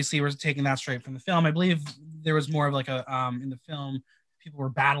 Obviously, we're taking that straight from the film. I believe there was more of like a in the film, people were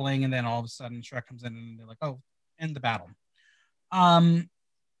battling, and then all of a sudden Shrek comes in, and they're like, "Oh, end the battle."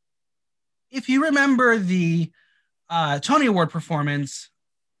 If you remember the Tony Award performance,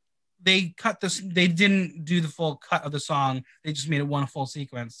 they cut this. They didn't do the full cut of the song. They just made it one full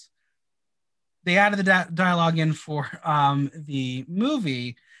sequence. They added the dialogue in for the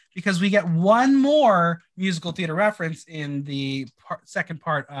movie because we get one more musical theater reference in the second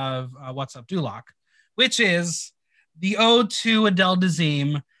part of What's Up, Duloc, which is the ode to Adele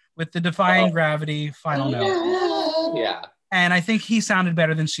Dazeem with the Defying Gravity final note. Yeah. And I think he sounded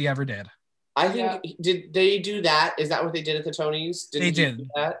better than she ever did. I think, did they do that? Is that what they did at the Tonys? They did. Do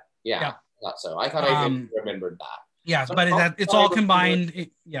that? Yeah, I thought so. I thought I remembered that. Yeah, but it's all combined.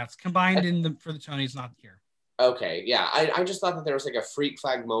 It's combined for the Tonys, not here. Okay, yeah. I just thought that there was like a freak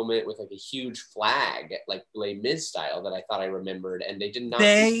flag moment with like a huge flag, like Les Mis style, that I thought I remembered, and they did not.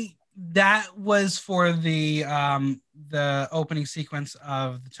 That was for the opening sequence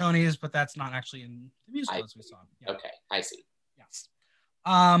of the Tonys, but that's not actually in the musical as we saw. Yeah. Okay, I see. Yes.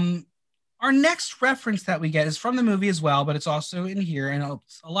 Our next reference that we get is from the movie as well, but it's also in here. And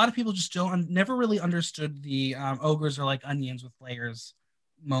a lot of people just never really understood the ogres are like onions with layers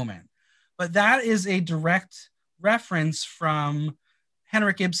moment. But that is a direct reference from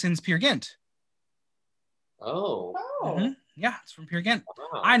Henrik Ibsen's Peer Gynt. Oh. Mm-hmm. Yeah, it's from Peer Gynt.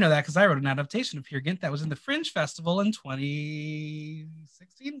 Wow. I know that because I wrote an adaptation of Peer Gynt that was in the Fringe Festival in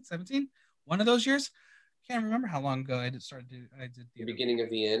 2016, 17, one of those years. Can't remember how long ago I did the beginning of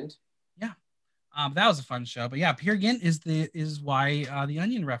the end. Yeah, that was a fun show. But yeah, Peer Gynt is why the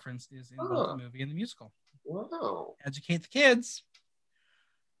Onion reference is in both the movie and the musical. Wow! Educate the kids.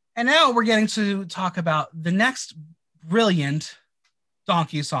 And now we're getting to talk about the next brilliant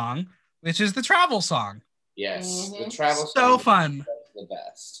Donkey song, which is the Travel song. Yes, the Travel song. So fun. The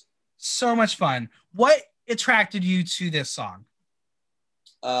best. So much fun. What attracted you to this song?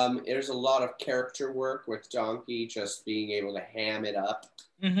 There's a lot of character work with Donkey just being able to ham it up.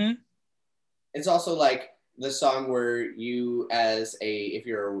 Mm-hmm. It's also like the song where you, if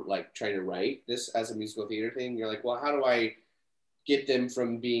you're like trying to write this as a musical theater thing, you're like, well, how do I get them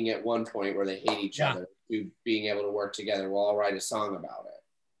from being at one point where they hate each other to being able to work together? Well, I'll write a song about it.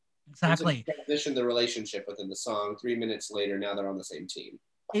 Exactly. Transition the relationship within the song. 3 minutes later, now they're on the same team.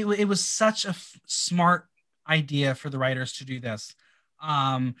 It was such a smart idea for the writers to do this.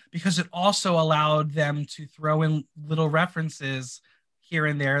 Because it also allowed them to throw in little references here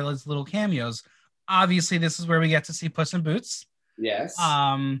and there, as little cameos. Obviously, this is where we get to see Puss in Boots. Yes.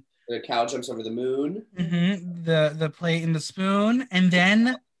 The cow jumps over the moon. Mm-hmm. The plate and the spoon, and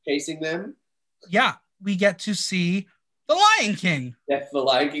then chasing them. Yeah, we get to see the Lion King. That's the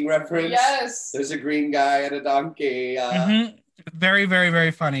Lion King reference. Yes. There's a green guy and a donkey. Very, very,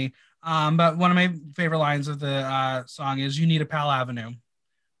 very funny. But one of my favorite lines of the song is "You need a Pal Avenue." I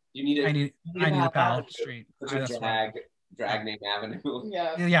need a Pal Street. Such a drag name avenue.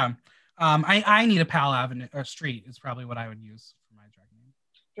 Yeah. Yeah. I need a Pal Avenue or street is probably what I would use for my drag name.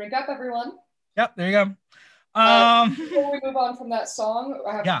 Drink up, everyone. Yep, there you go. Before we move on from that song,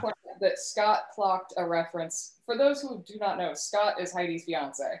 I have to point out that Scott clocked a reference. For those who do not know, Scott is Heidi's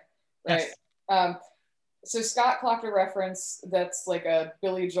fiance, right? Yes. So Scott clocked a reference that's like a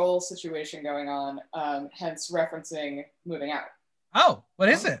Billy Joel situation going on, hence referencing Moving Out. Oh, what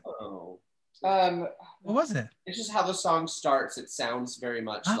is it? What was it? It's just how the song starts. It sounds very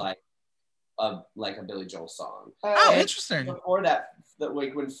much like a Billy Joel song. Interesting. Before that,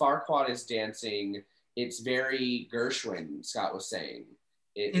 like when Farquaad is dancing, it's very Gershwin. Scott was saying.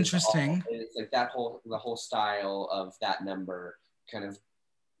 Interesting. It's like the whole style of that number kind of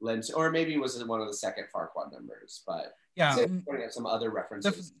lends, or maybe it was one of the second Farquaad numbers, but yeah, pointing at some other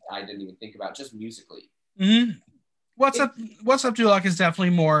references I didn't even think about just musically. Mm-hmm. What's Up, Duloc is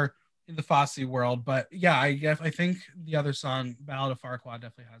definitely more in the Fosse world, but yeah, I think the other song, Ballad of Farquaad,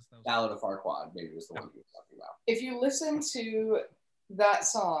 definitely has those. Ballad of Farquaad, maybe was the one you were talking about. If you listen to that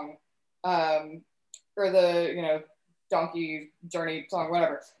song, or the donkey journey song,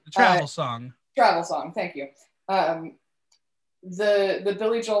 whatever, the travel song. Travel song, thank you. The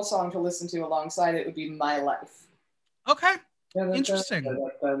Billy Joel song to listen to alongside it would be My Life. Okay, interesting.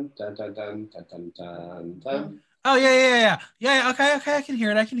 Oh yeah. Okay. I can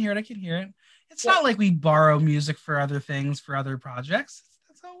hear it. It's not like we borrow music for other things, for other projects.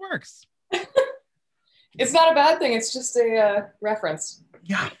 That's how it works. It's not a bad thing. It's just a reference.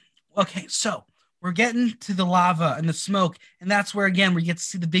 Yeah. Okay. So we're getting to the lava and the smoke, and that's where again we get to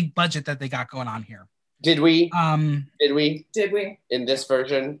see the big budget that they got going on here. Did we? Did we in this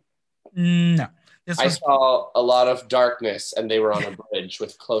version? No. I saw a lot of darkness, and they were on a bridge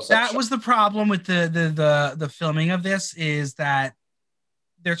with close-up. That was the problem with the filming of this, is that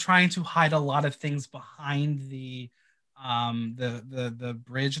they're trying to hide a lot of things behind the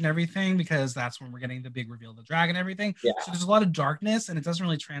bridge and everything, because that's when we're getting the big reveal of the dragon and everything. Yeah. So there's a lot of darkness, and it doesn't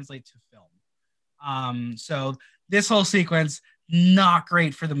really translate to film. So this whole sequence, not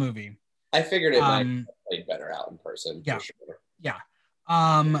great for the movie. I figured it might have played better out in person. Yeah. For sure. Yeah.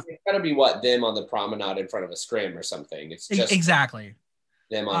 It's gotta be them on the promenade in front of a scrim or something. It's just exactly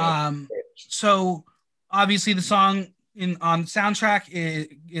them on a bridge. So obviously the song on soundtrack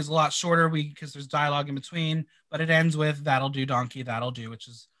is a lot shorter because there's dialogue in between, but it ends with "That'll do, donkey, that'll do," which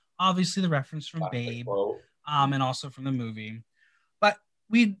is obviously the reference from Babe, and also from the movie. But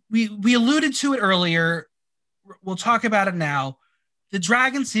we alluded to it earlier. We'll talk about it now. The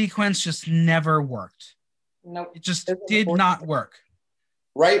dragon sequence just never worked. Nope. It just did not work.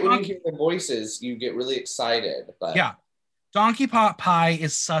 Right when you hear the voices, you get really excited. But yeah, Donkey Pot Pie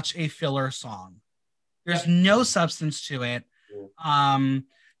is such a filler song. There's no substance to it.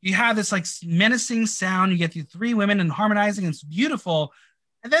 You have this like menacing sound. You get these three women and harmonizing. It's beautiful,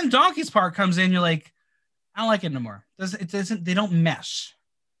 and then Donkey's part comes in. You're like, I don't like it no more. It doesn't. They don't mesh.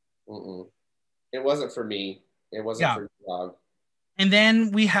 It wasn't for me. It wasn't for Dog. And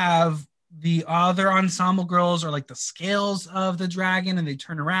then we have the other ensemble girls are like the scales of the dragon, and they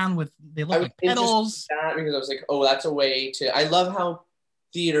turn around they look like petals. Because I was like, oh, that's a way to. I love how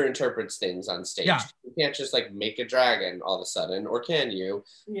theater interprets things on stage. Yeah. You can't just like make a dragon all of a sudden, or can you?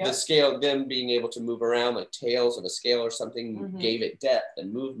 Yeah. The scale, them being able to move around like tails of a scale or something, gave it depth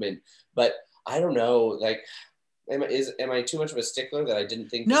and movement. But I don't know, like, am I too much of a stickler that I didn't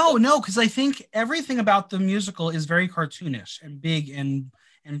think? No, because I think everything about the musical is very cartoonish and big and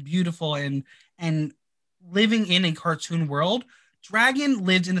beautiful and living in a cartoon world. Dragon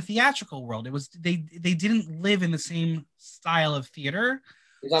lived in the theatrical world. It was they didn't live in the same style of theater.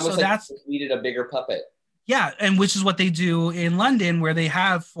 It's almost like they needed a bigger puppet. Yeah, and which is what they do in London, where they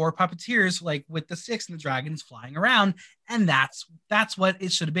have 4 puppeteers, like with the 6 and the dragons flying around, and that's what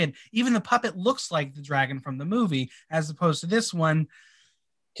it should have been. Even the puppet looks like the dragon from the movie, as opposed to this one.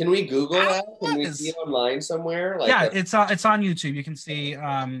 Can we Google that? Can we see it online somewhere? It's on YouTube. You can see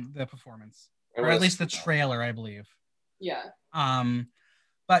the performance, or at least the trailer, I believe. Yeah.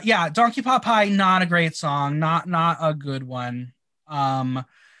 But yeah, Donkey Pot Pie, not a great song, not a good one.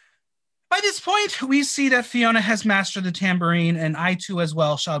 By this point, we see that Fiona has mastered the tambourine, and I too as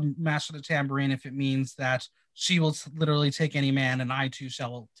well shall master the tambourine if it means that she will literally take any man, and I too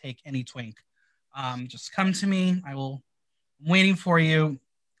shall take any twink. Just come to me. I'm waiting for you.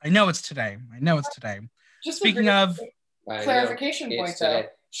 I know it's today. Just speaking of clarification point, though,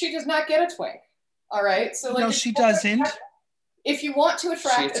 she does not get a twink. All right, so like, no, she doesn't. If you want to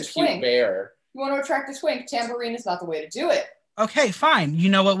attract a twink, bear. You want to attract a twink, tambourine is not the way to do it. Okay, fine. You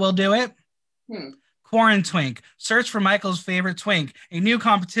know what will do it? Quarren Twink. Search for Michael's favorite twink. A new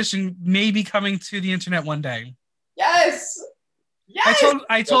competition may be coming to the internet one day. Yes.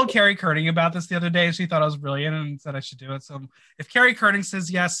 I told Carrie Kerning about this the other day. She thought I was brilliant and said I should do it. So if Carrie Kerning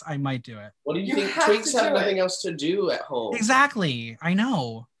says yes, I might do it. What do you think? Twinks have nothing else to do at home. Exactly. I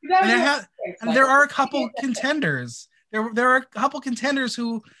know. And there are a couple contenders. There are a couple contenders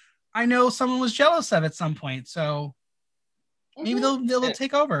who I know someone was jealous of at some point. So maybe they'll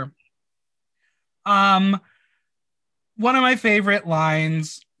take over. One of my favorite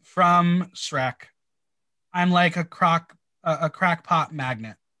lines from Shrek. I'm like a crackpot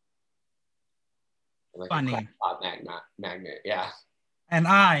magnet. Like funny. A crackpot magnet, yeah. And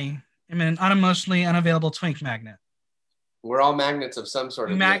I am an unemotionally unavailable twink magnet. We're all magnets of some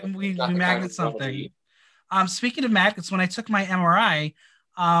sort of. We magnet something. Speaking of magnets, when I took my MRI,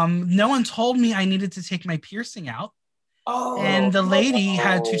 no one told me I needed to take my piercing out. And the lady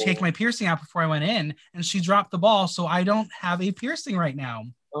had to take my piercing out before I went in, and she dropped the ball, so I don't have a piercing right now.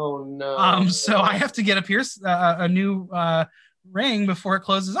 Oh no! So I have to get a new ring before it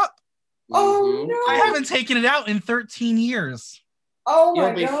closes up. Oh no! I haven't taken it out in 13 years. Oh my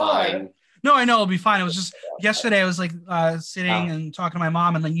God! You'll be fine. No, I know it'll be fine. It was just yesterday. I was like sitting and talking to my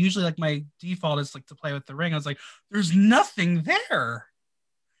mom, and then usually like my default is like to play with the ring. I was like, "There's nothing there."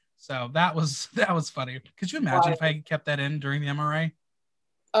 So that was funny. Could you imagine if I kept that in during the MRI?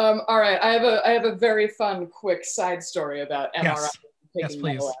 All right, I have a very fun, quick side story about MRI. Yes,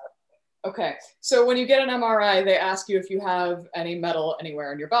 please. Okay, so when you get an MRI, they ask you if you have any metal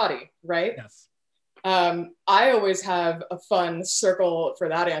anywhere in your body, right? Yes. I always have a fun circle for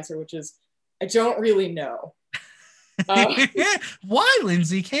that answer, which is I don't really know. Why,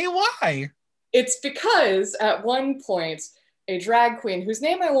 Lindsay K? Why? It's because at one point, a drag queen, whose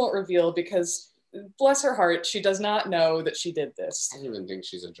name I won't reveal because, bless her heart, she does not know that she did this. I don't even think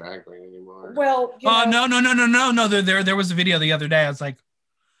she's a drag queen anymore. Well, no. There was a video the other day. I was like,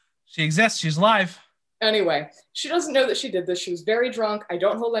 she exists. She's alive. Anyway, she doesn't know that she did this. She was very drunk. I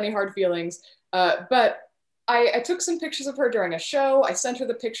don't hold any hard feelings. But I took some pictures of her during a show. I sent her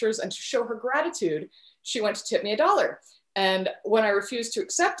the pictures, and to show her gratitude, she went to tip me $1. And when I refused to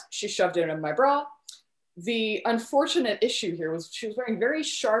accept, she shoved it in my bra. The unfortunate issue here was she was wearing very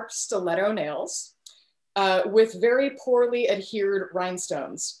sharp stiletto nails with very poorly adhered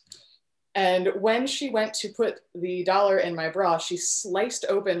rhinestones. And when she went to put the $1 in my bra, she sliced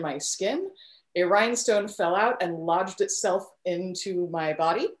open my skin. A rhinestone fell out and lodged itself into my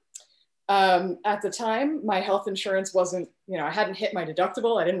body. At the time, my health insurance wasn't, I hadn't hit my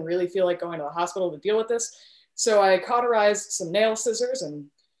deductible. I didn't really feel like going to the hospital to deal with this. So I cauterized some nail scissors and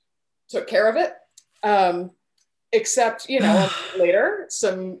took care of it. Except, later,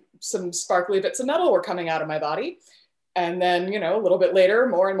 some sparkly bits of metal were coming out of my body. And then, a little bit later,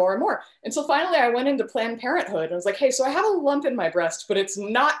 more and more and more. Until finally I went into Planned Parenthood and I was like, hey, so I have a lump in my breast, but it's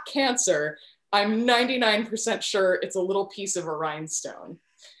not cancer. I'm 99% sure it's a little piece of a rhinestone.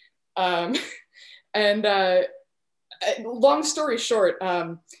 Long story short,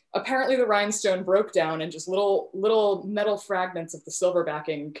 apparently the rhinestone broke down and just little metal fragments of the silver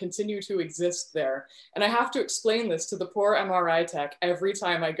backing continue to exist there. And I have to explain this to the poor MRI tech every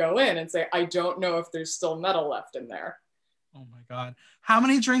time I go in and say, I don't know if there's still metal left in there. Oh my God. How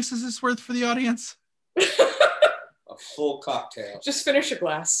many drinks is this worth for the audience? A full cocktail. Just finish a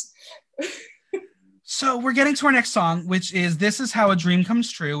glass. So we're getting to our next song, which is This Is How a Dream Comes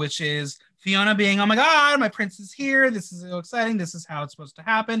True, which is Fiona being, oh my God, my prince is here. This is so exciting. This is how it's supposed to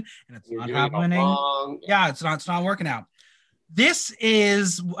happen. And it's not happening. Yeah, it's not working out. This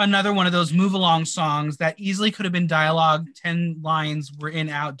is another one of those move along songs that easily could have been dialogue. 10 lines were in,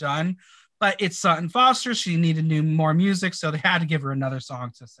 out, done. But it's Sutton Foster. She needed more music, so they had to give her another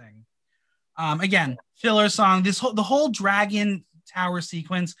song to sing. Again, filler song. The whole dragon tower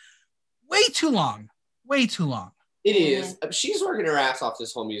sequence, way too long. Way too long. It is. She's working her ass off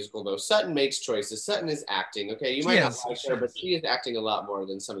this whole musical, though. Sutton makes choices. Sutton is acting. Okay, you might not like her, but she is acting a lot more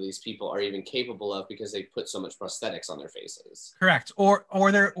than some of these people are even capable of because they put so much prosthetics on their faces. Correct, or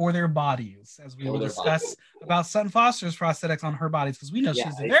their bodies, as we will discuss about Sutton Foster's prosthetics on her bodies, because we know she's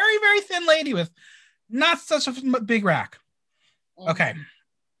a very, very thin lady with not such a big rack. Okay,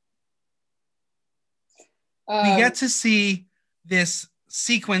 we get to see this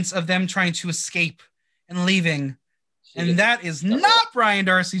sequence of them trying to escape and leaving. And that is not Brian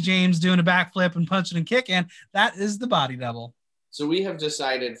Darcy James doing a backflip and punching and kicking. That is the body double. So we have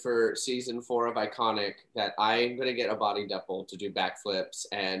decided for season 4 of Iconic that I'm going to get a body double to do backflips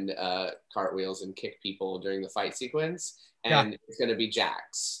and cartwheels and kick people during the fight sequence. And it's going to be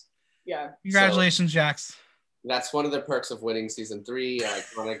Jax. Yeah. Congratulations, Jax. That's one of the perks of winning season 3.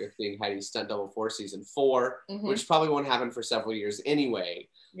 Iconic of being Heidi's stunt double for season 4, which probably won't happen for several years anyway.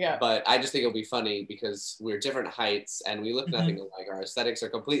 Yeah. But I just think it'll be funny because we're different heights and we look nothing alike. Our aesthetics are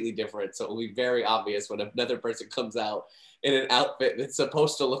completely different. So it will be very obvious when another person comes out in an outfit that's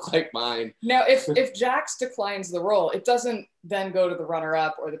supposed to look like mine. Now, if Jax declines the role, it doesn't then go to the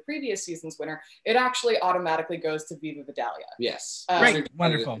runner-up or the previous season's winner. It actually automatically goes to Viva Vidalia. Yes. Great.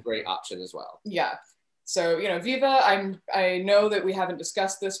 Wonderful. A great option as well. Yeah. So, Viva, I know that we haven't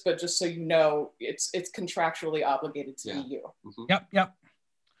discussed this, but just so you know, it's contractually obligated to be you. Yep.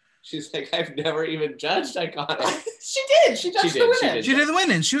 She's like, I've never even judged Iconic. She did. She judged the women. She did the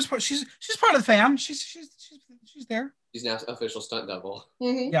women. She's part of the fam. She's there. She's now official stunt double.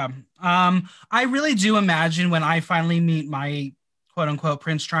 Yeah. I really do imagine when I finally meet my quote unquote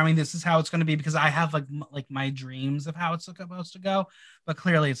Prince Charming, this is how it's going to be, because I have like my dreams of how it's supposed to go, but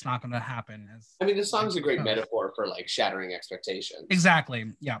clearly it's not going to happen. The song's a great metaphor for like shattering expectations. Exactly.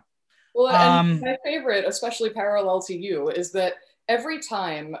 Yeah. Well, and my favorite, especially parallel to you, is that every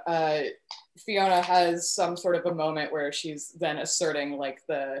time Fiona has some sort of a moment where she's then asserting like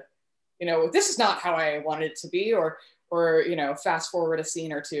this is not how I wanted it to be, or fast forward a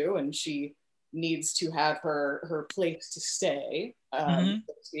scene or two and she needs to have her place to stay, so to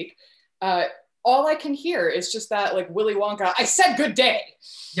speak. All I can hear is just that like Willy Wonka, I said good day.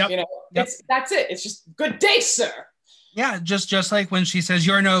 Yep. That's it. It's just good day, sir. Yeah, just like when she says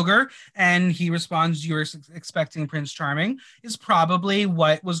you're an ogre and he responds you're expecting Prince Charming is probably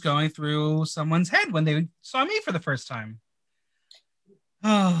what was going through someone's head when they saw me for the first time.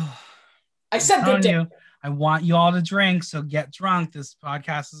 Oh, I said good day. I want you all to drink, so get drunk. This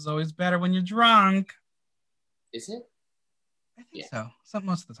podcast is always better when you're drunk. Is it? I think so.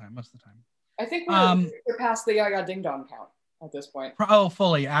 Most of the time. I think we're past the Yaga Ding Dong count at this point. Oh,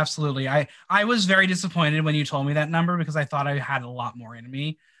 fully, absolutely. I was very disappointed when you told me that number because I thought I had a lot more in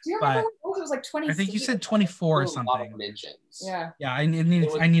me. Do you remember what it was like 20? I think you said 24 or something. A lot of mentions. Yeah. Yeah, I needed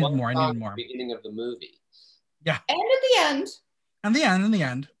more. I needed more. Beginning of the movie. Yeah. And at the end. In the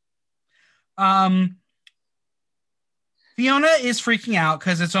end. Fiona is freaking out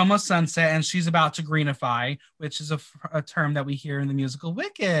because it's almost sunset and she's about to greenify, which is a term that we hear in the musical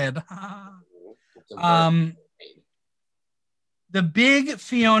Wicked. The big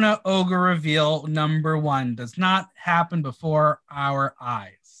Fiona ogre reveal number 1 does not happen before our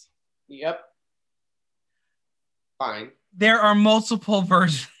eyes. Yep. Fine. There are multiple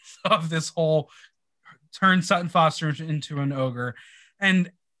versions of this whole turn Sutton Foster into an ogre.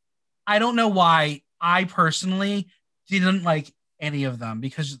 And I don't know why I personally didn't like any of them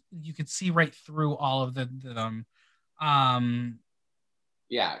because you could see right through all of them.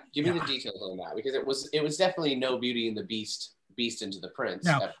 Yeah, give me the details on that because it was definitely no Beauty and the Beast into the Prince.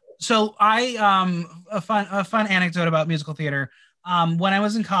 No. So I a fun anecdote about musical theater. When I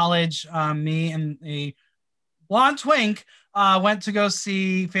was in college, me and a blonde twink went to go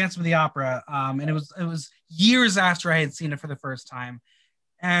see Phantom of the Opera, and it was years after I had seen it for the first time,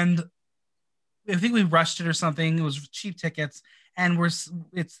 and I think we rushed it or something. It was cheap tickets, and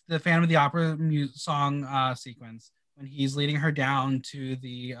it's the Phantom of the Opera song sequence when he's leading her down to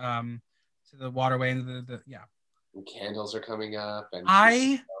the waterway and the And candles are coming up, and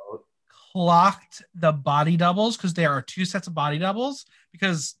I clocked the body doubles because there are 2 sets of body doubles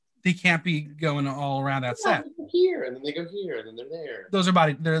because they can't be going all around that set. They go here, and then they go here, and then they're there. Those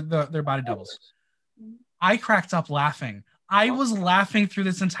are they're body doubles. I cracked up laughing. I was laughing through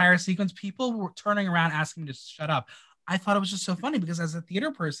this entire sequence. People were turning around asking me to shut up. I thought it was just so funny because as a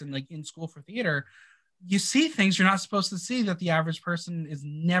theater person, like in school for theater, you see things you're not supposed to see that the average person is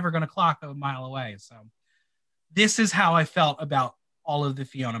never going to clock a mile away. So this is how I felt about all of the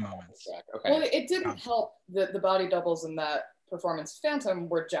Fiona moments. Okay. Well, it didn't help that the body doubles in that performance Phantom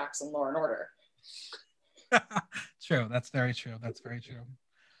were Jackson Law and Order. True. That's very true. It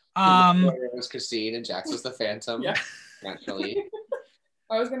was Christine and Jax was the Phantom. Yeah. Naturally.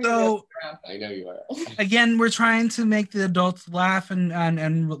 I was going to I know you are. Again, we're trying to make the adults laugh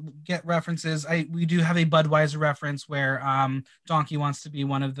and get references. We do have a Budweiser reference where Donkey wants to be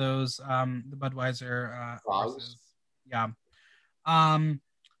one of those the Budweiser horses. Yeah. Then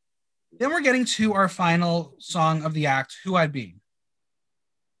we're getting to our final song of the act, Who I'd Be.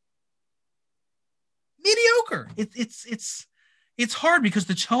 Mediocre. It's hard because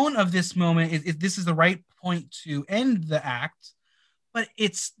the tone of this moment this is the right point to end the act, but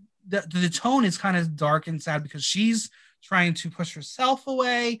it's the tone is kind of dark and sad because she's trying to push herself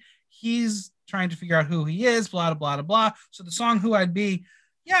away. He's trying to figure out who he is, blah, blah, blah, blah. So the song Who I'd Be,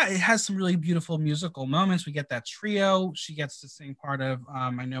 yeah, it has some really beautiful musical moments. We get that trio. She gets to sing part of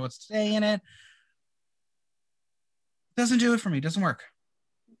I Know It's Today in it. Doesn't do it for me. Doesn't work.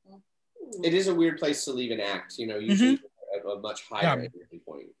 It is a weird place to leave an act, usually at a much higher energy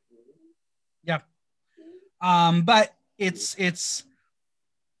point. Yeah. But it's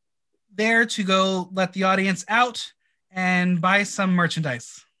there to go let the audience out and buy some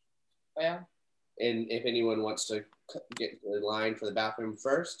merchandise. Yeah. And if anyone wants to get in line for the bathroom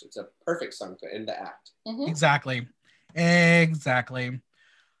first, it's a perfect song to end the act. Mm-hmm. Exactly.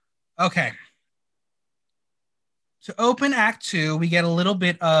 Okay. To open Act 2, we get a little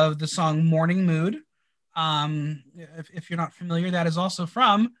bit of the song Morning Mood. If you're not familiar, that is also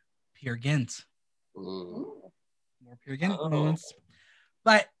from Peer Gynt. More Peer Gynt moments.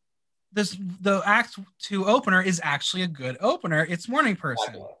 But the Act 2 opener is actually a good opener. It's Morning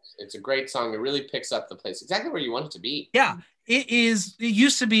Person. It's a great song. It really picks up the place exactly where you want it to be. Yeah, it is. It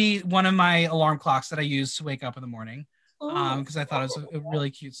used to be one of my alarm clocks that I used to wake up in the morning because I thought it was a really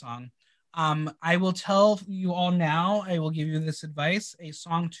cute song. I will tell you all now, I will give you this advice,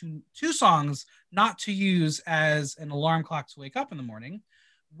 two songs not to use as an alarm clock to wake up in the morning.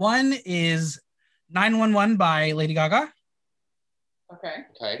 One is 911 by Lady Gaga. Okay.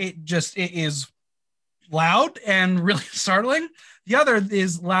 It is loud and really startling. The other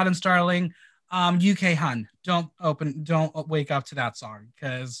is loud and startling. UK Hun. Don't wake up to that song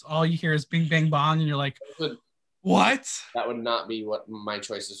because all you hear is bing, bang, bong, and you're like, what? That would not be what my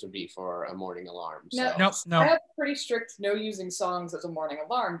choices would be for a morning alarm. So. No. I have pretty strict no using songs as a morning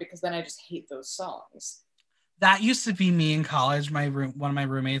alarm because then I just hate those songs. That used to be me in college. One of my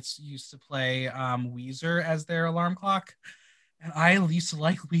roommates used to play Weezer as their alarm clock. And I used to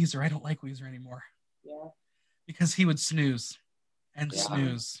like Weezer. I don't like Weezer anymore. Yeah. Because he would snooze and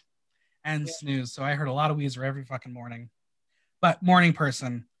snooze and snooze. So I heard a lot of Weezer every fucking morning. But Morning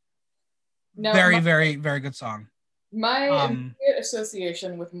Person, very, very, very good song. My immediate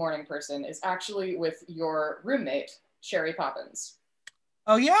association with Morning Person is actually with your roommate, Sherry Poppins.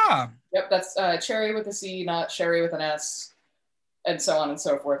 Oh, yeah. Yep, that's Cherry with a C, not Sherry with an S, and so on and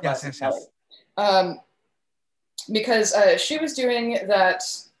so forth. Yes. Because she was doing that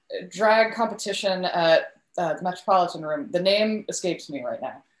drag competition at the Metropolitan Room. The name escapes me right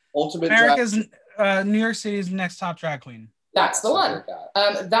now. America's New York City's next top drag queen. That's the one.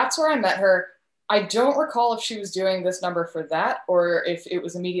 That's where I met her. I don't recall if she was doing this number for that or if it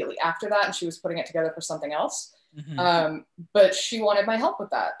was immediately after that and she was putting it together for something else. But she wanted my help with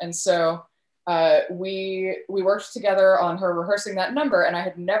that. And so we worked together on her rehearsing that number, and I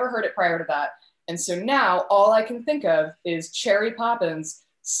had never heard it prior to that. And so now all I can think of is Cherry Poppins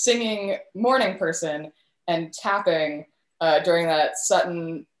singing Morning Person and tapping during that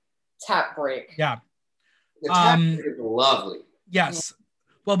Sutton tap break. Yeah. The tap break is lovely. Yes.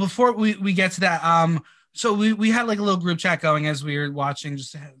 Well, before we get to that, so we had like a little group chat going as we were watching,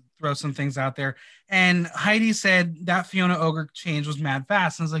 just to throw some things out there. And Heidi said that Fiona Ogre change was mad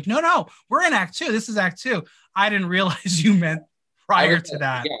fast. And I was like, no, we're in Act 2. This is Act 2. I didn't realize you meant prior to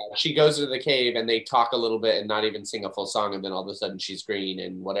that. Yeah, she goes into the cave and they talk a little bit and not even sing a full song. And then all of a sudden she's green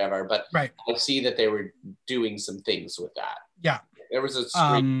and whatever. But I see that they were doing some things with that. Yeah. There was a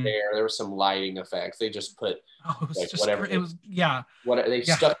screen there was some lighting effects. They just put whatever. They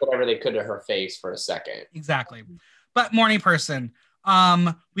stuck whatever they could to her face for a second. Exactly. But Morning Person,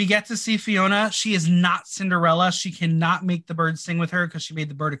 we get to see Fiona. She is not Cinderella. She cannot make the bird sing with her because she made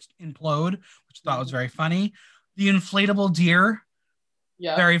the bird implode, which I thought was very funny. The inflatable deer,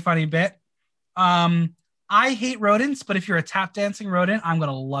 very funny bit. I hate rodents, but if you're a tap dancing rodent, I'm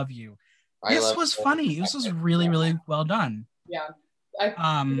gonna love you. This was funny. This was really, really well done. Yeah, I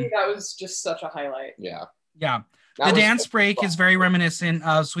think that was just such a highlight. Yeah. The dance break is very reminiscent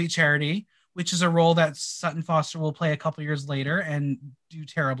of Sweet Charity, which is a role that Sutton Foster will play a couple years later and do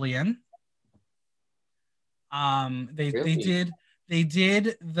terribly in. They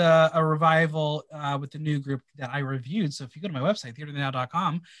did a revival with the new group that I reviewed. So if you go to my website,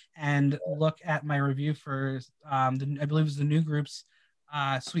 theaterthenow.com, and look at my review for I believe it was the new group's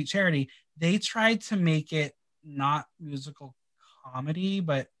Sweet Charity, they tried to make it not musical comedy,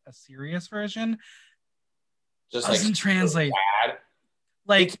 but a serious version. Just doesn't translate. Sad.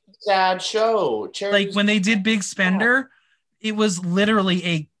 Like it's a sad show. Charity's like when they did Big Spender, it was literally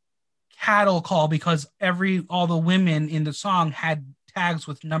a cattle call because all the women in the song had tags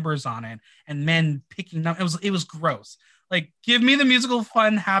with numbers on it and men picking up. It was gross. Like, give me the musical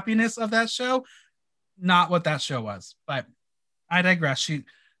fun happiness of that show, not what that show was. But I digress.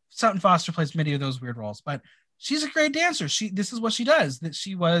 Sutton Foster plays many of those weird roles, but she's a great dancer. This is what she does. That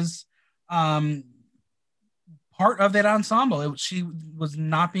she was part of that ensemble. She was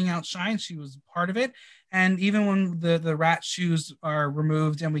not being outshined. She was part of it. And even when the rat shoes are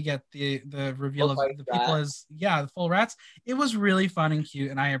removed and we get the reveal of the people as the full rats, it was really fun and cute.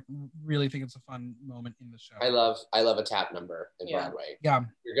 And I really think it's a fun moment in the show. I love a tap number in Broadway. Yeah.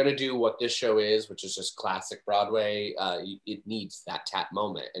 You're going to do what this show is, which is just classic Broadway. It needs that tap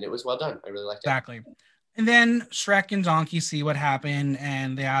moment. And it was well done. I really liked it. Exactly. And then Shrek and Donkey see what happened,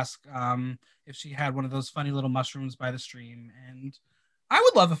 and they ask if she had one of those funny little mushrooms by the stream. And I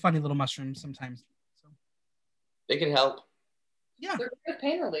would love a funny little mushroom sometimes. So they can help. Yeah, they're good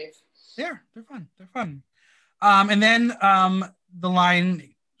pain relief. They're fun. They're fun. And then the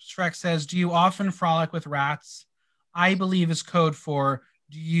line Shrek says, "Do you often frolic with rats?" I believe is code for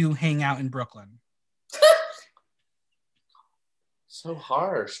 "Do you hang out in Brooklyn?" So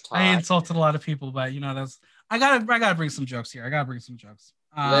harsh, Todd. I insulted a lot of people, but I gotta bring some jokes here. What,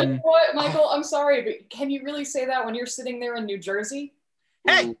 Michael? I'm sorry, but can you really say that when you're sitting there in New Jersey?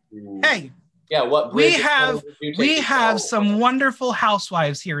 Hey. Yeah, what we have some wonderful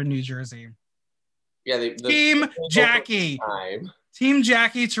housewives here in New Jersey. Yeah, Team Jackie. Team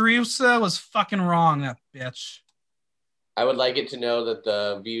Jackie. Teresa was fucking wrong, that bitch. I would like it to know that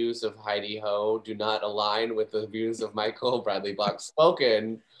the views of Heidi Ho do not align with the views of Michael Bradley Block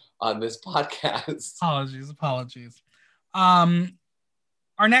spoken on this podcast. Apologies. Our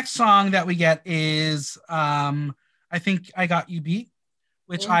next song that we get is I Think I Got You Beat,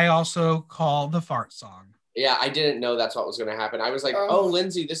 which I also call the fart song. Yeah, I didn't know that's what was going to happen. I was like, oh,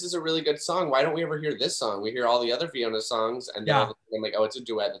 Lindsay, this is a really good song. Why don't we ever hear this song? We hear all the other Fiona songs, and then I'm like, oh, it's a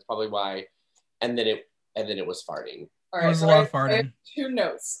duet. That's probably why. And then it was farting. All right, so I have 2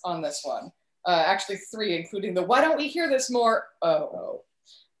 notes on this one. Actually 3, including the why don't we hear this more?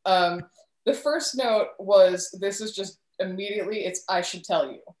 The first note was, this is just immediately, it's I Should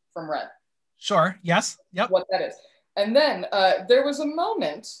Tell You from Rent. Sure, yes, yep. What that is. And then there was a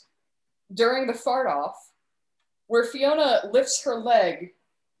moment during the fart off where Fiona lifts her leg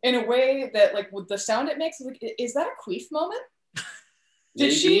in a way that, like, with the sound it makes, like, is that a queef moment?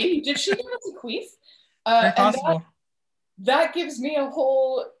 Did she give us a queef? Very possible. And that gives me a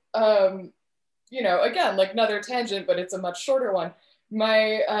whole, again, like another tangent, but it's a much shorter one.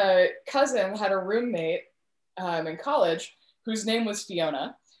 My cousin had a roommate in college whose name was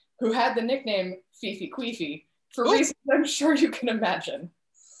Fiona, who had the nickname Fifi Queefy for reasons I'm sure you can imagine.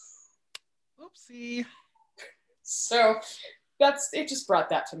 Oopsie. So it just brought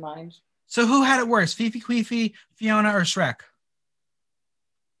that to mind. So who had it worse, Fifi Queefy, Fiona, or Shrek?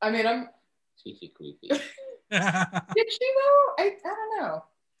 I mean, I'm Fifi Queefy. Did she though? I don't know.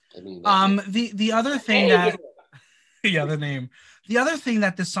 I mean, the other thing that the name. The other thing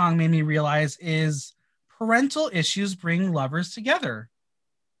that this song made me realize is parental issues bring lovers together.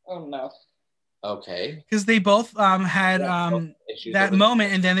 Oh no. Okay. Because they both had that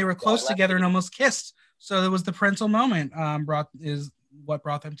moment, and then they were close together and almost kissed. So there was the parental moment what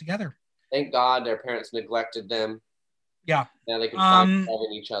brought them together. Thank God their parents neglected them. Yeah. Now they can find love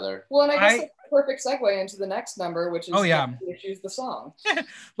in each other. Well, and I guess that's a perfect segue into the next number, which is issues the song.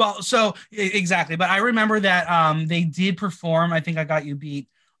 Well, so exactly. But I remember that they did perform, I Think I Got You Beat,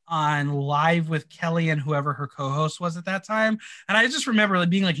 on Live with Kelly and whoever her co-host was at that time. And I just remember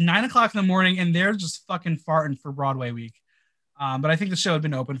being like 9 o'clock in the morning and they're just fucking farting for Broadway week. But I think the show had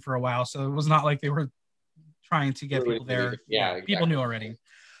been open for a while, so it was not like they were trying to get people there. Yeah, exactly. People knew already.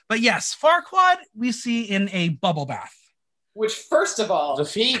 But yes, Farquaad we see in a bubble bath. Which, first of all, the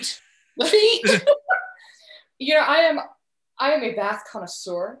feet. I am a bath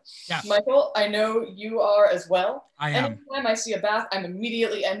connoisseur. Yes. Michael, I know you are as well. I am. Anytime I see a bath, I'm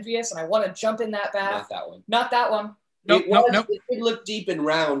immediately envious and I want to jump in that bath. Not that one. Not that one. Nope. It did look deep and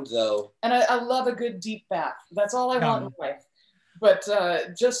round, though. And I love a good deep bath. That's all I want in life. But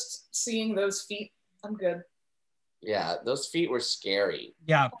just seeing those feet, I'm good. Yeah, those feet were scary.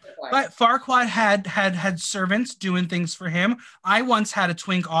 Yeah, but Farquaad had servants doing things for him. I once had a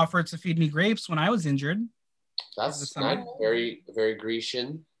twink offer to feed me grapes when I was injured. That's not very, very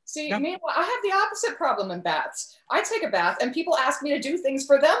Grecian. See, meanwhile, I have the opposite problem in baths. I take a bath and people ask me to do things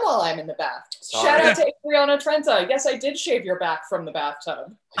for them while I'm in the bath. Sorry. Shout out to Adriana Trenta. Yes, I did shave your back from the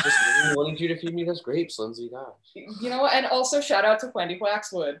bathtub. I just really wanted you to feed me those grapes, Lindsay. Gosh. You know what? And also shout out to Wendy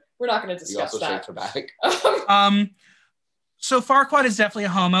Waxwood. We're not going to discuss that. You also shaved her back. So Farquaad is definitely a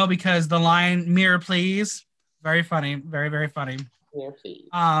homo because the line "Mirror, please," very funny, very, very funny. Mirror, please.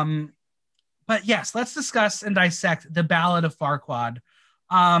 But yes, let's discuss and dissect the Ballad of Farquaad.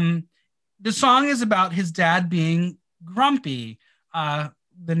 The song is about his dad being grumpy, the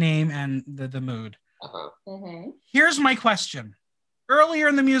name and the mood. Uh-huh. Mm-hmm. Here's my question. Earlier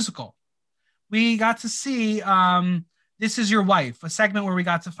in the musical, we got to see This Is Your Wife, a segment where we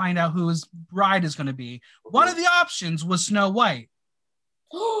got to find out who his bride is going to be. Mm-hmm. One of the options was Snow White.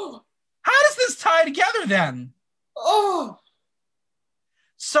 How does this tie together then? Oh.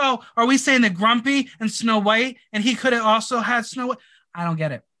 So are we saying that Grumpy and Snow White, and he could have also had Snow White? I don't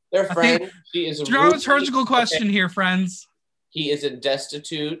get it. They're friends. She is a dramaturgical question here, friends. He is a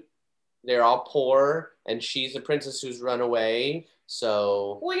destitute. They're all poor, and she's a princess who's run away.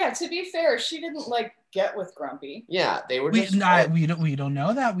 So. Well, yeah. To be fair, she didn't get with Grumpy. Yeah, they were. We don't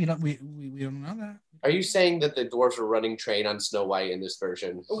know that. We don't know that. Are you saying that the dwarves were running train on Snow White in this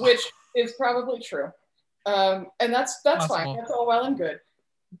version? Which is probably true, and that's fine. That's all well and good.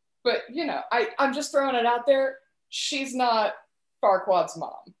 But I'm just throwing it out there. She's not Farquaad's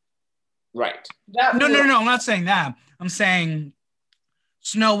mom. Right. No. I'm not saying that. I'm saying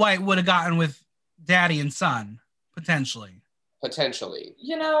Snow White would have gotten with daddy and son, potentially. Potentially.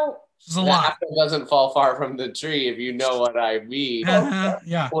 It's a lot. Apple doesn't fall far from the tree, if you know what I mean.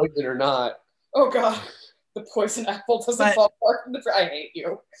 Yeah. Poison or not. Oh, God. The poison apple doesn't fall far from the tree. I hate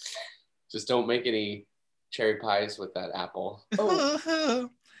you. Just don't make any cherry pies with that apple. Oh.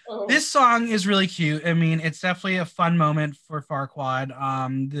 This song is really cute. I mean, it's definitely a fun moment for Farquaad.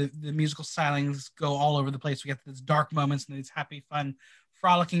 The musical stylings go all over the place. We get these dark moments and these happy, fun,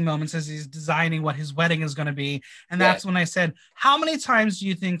 frolicking moments as he's designing what his wedding is going to be. And that's when I said, how many times do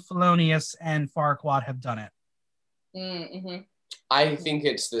you think Felonious and Farquaad have done it? Mm-hmm. I think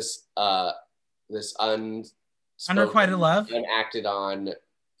it's this unrequited love, unacted on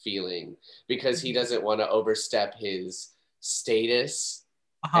feeling, because he doesn't want to overstep his status.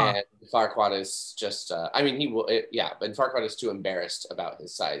 Uh-huh. And Farquaad is just, and Farquaad is too embarrassed about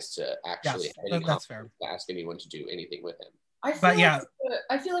his size to actually that's fair. ask anyone to do anything with him. I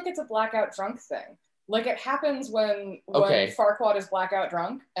feel like it's a blackout drunk thing. Like it happens when Farquaad is blackout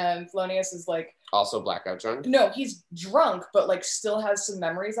drunk and Thelonious is like also blackout drunk. No, he's drunk, but like still has some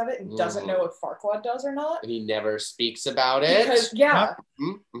memories of it and doesn't know if Farquaad does or not. And he never speaks about it. Because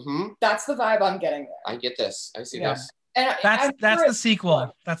that's the vibe I'm getting there. I get this. I see this. And that's the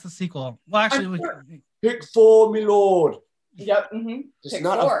sequel. That's the sequel. Well, actually, pick 4, my lord. Yep. It's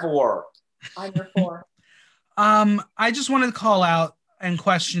not 4. A 4. I'm your 4. I just wanted to call out and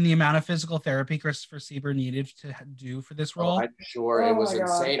question the amount of physical therapy Christopher Sieber needed to do for this role. I'm sure it was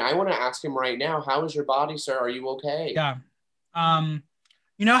insane. God. I want to ask him right now, how is your body, sir? Are you okay? Yeah.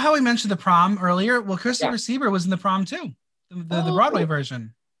 You know how we mentioned the Prom earlier? Well, Christopher Sieber was in the Prom too, the Broadway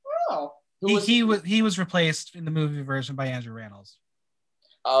version. Oh. He was replaced in the movie version by Andrew Rannells.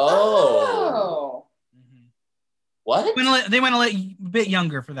 Oh. What? They went a bit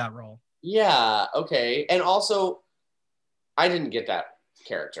younger for that role. Yeah, okay. And also, I didn't get that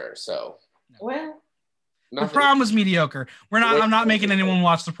character, so. Well. The Prom was mediocre. I'm not making anyone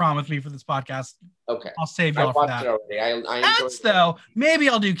watch The Prom with me for this podcast. Okay. I'll save y'all for that. Cats, though. Maybe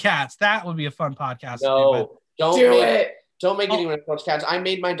I'll do Cats. That would be a fun podcast. No, don't do it. Don't make anyone watch Cats. I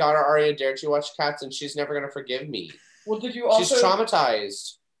made my daughter Aria dare to watch Cats, and she's never going to forgive me. Well, did you also... She's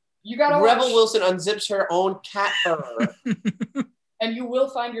traumatized. You gotta Rebel Wilson unzips her own cat fur. And you will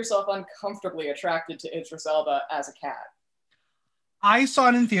find yourself uncomfortably attracted to Idris Elba as a cat. I saw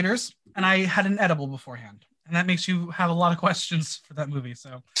it in theaters, and I had an edible beforehand. And that makes you have a lot of questions for that movie.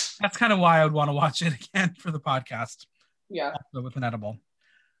 So that's kind of why I would want to watch it again for the podcast. Yeah. Also with an edible.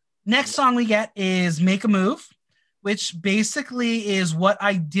 Next song we get is Make a Move, which basically is what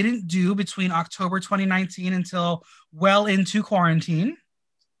I didn't do between October 2019 until well into quarantine.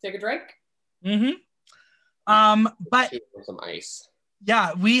 Take a drink. But some ice.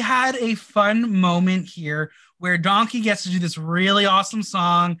 Yeah, we had a fun moment here where Donkey gets to do this really awesome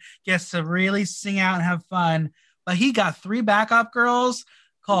song, gets to really sing out and have fun, but he got 3 backup girls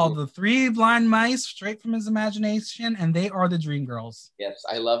called the 3 Blind Mice straight from his imagination, and they are the Dream Girls. Yes,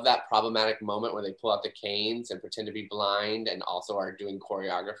 I love that problematic moment where they pull out the canes and pretend to be blind and also are doing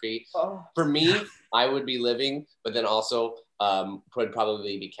choreography. Oh. For me, I would be living, but then also would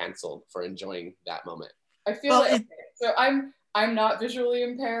probably be canceled for enjoying that moment. I feel so I'm not visually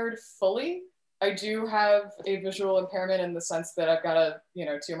impaired fully. I do have a visual impairment in the sense that I've got a,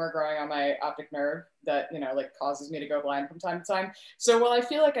 tumor growing on my optic nerve that, like causes me to go blind from time to time. So while I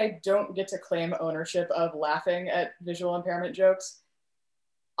feel like I don't get to claim ownership of laughing at visual impairment jokes,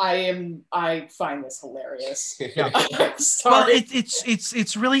 I find this hilarious. I'm sorry. Well,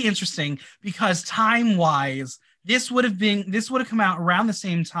 it's really interesting because time-wise, this would have come out around the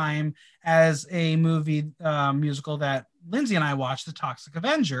same time as a movie musical that Lindsay and I watched, The Toxic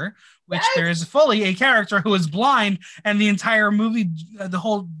Avenger, which there is fully a character who is blind, and the entire movie, the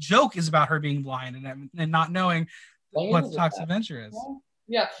whole joke is about her being blind and not knowing what The Toxic Avenger is.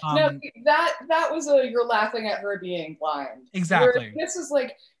 Yeah. No, that was you're laughing at her being blind. Exactly. This is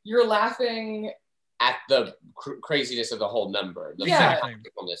like you're laughing at the craziness of the whole number, the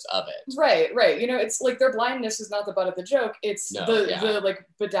practicalness of it. Right. It's like their blindness is not the butt of the joke. It's the like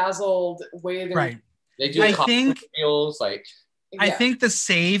bedazzled way they're They do. I think the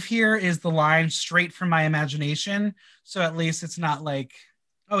save here is the line "straight from my imagination." So at least it's not like,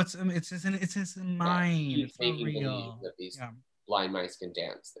 it's in mind. It's not real. That these blind mice can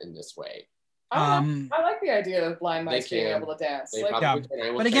dance in this way. I like the idea of blind mice being able to dance.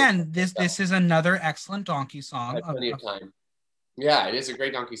 But again, this is another excellent Donkey song. Plenty of time. Yeah, it is a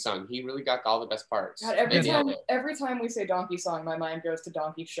great Donkey song. He really got all the best parts. God, every time we say Donkey song, my mind goes to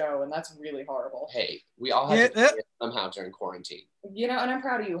Donkey Show, and that's really horrible. Hey, we all have to somehow during quarantine. And I'm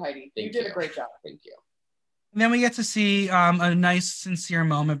proud of you, Heidi. You did a great job. Thank you. And then we get to see a nice, sincere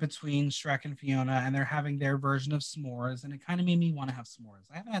moment between Shrek and Fiona, and they're having their version of s'mores, and it kind of made me want to have s'mores.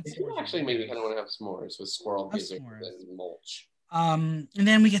 I haven't had s'mores. It actually made me kind of want to have s'mores with squirrel music and mulch. And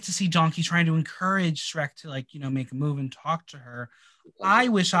then we get to see Donkey trying to encourage Shrek to make a move and talk to her. I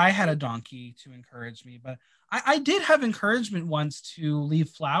wish I had a donkey to encourage me, but I did have encouragement once to leave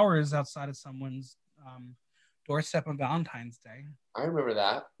flowers outside of someone's doorstep on Valentine's Day. I remember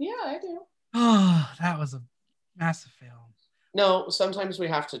that. Yeah, I do. Oh, that was a massive fail. No, sometimes we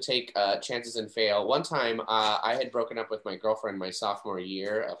have to take chances and fail. One time, I had broken up with my girlfriend my sophomore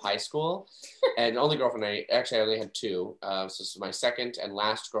year of high school, and only girlfriend I only had 2. So this is my second and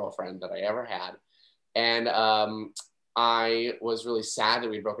last girlfriend that I ever had, and I was really sad that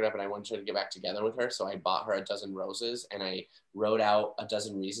we broke it up, and I wanted to get back together with her. So I bought her a dozen roses, and I wrote out a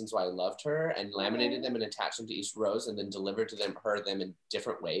dozen reasons why I loved her, and laminated them and attached them to each rose, and then delivered to her them in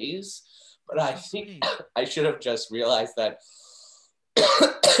different ways. But I think I should have just realized that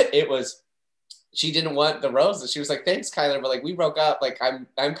it was, she didn't want the roses. She was like, thanks, Kyler, but like we broke up. Like I'm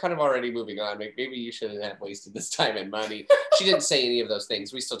kind of already moving on. Like maybe you shouldn't have wasted this time and money. She didn't say any of those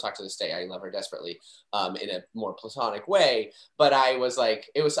things. We still talk to this day. I love her desperately, in a more platonic way. But I was like,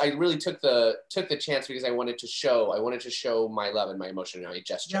 I really took the chance because I wanted to show my love and my emotion and my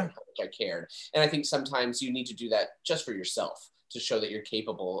gesture, how much I cared. And I think sometimes you need to do that just for yourself, to show that you're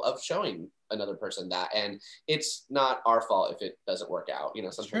capable of showing another person that. And it's not our fault if it doesn't work out. You know,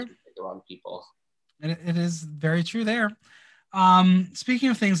 sometimes we pick the wrong people. It is very true there. Speaking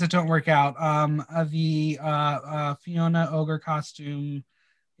of things that don't work out, the Fiona ogre costume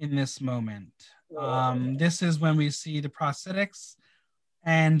in this moment. This is when we see the prosthetics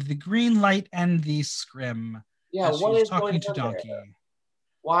and the green light and the scrim. Yeah, what is talking going to on Donkey? There?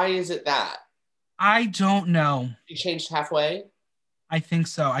 Why is it that? I don't know. She changed halfway? I think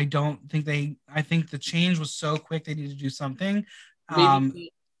so. I think the change was so quick they needed to do something.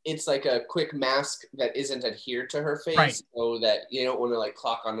 Maybe it's like a quick mask that isn't adhered to her face, so that you don't want to like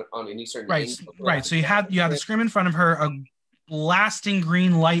clock on any certain angle. Right. So you have the scrim in front of her, a blasting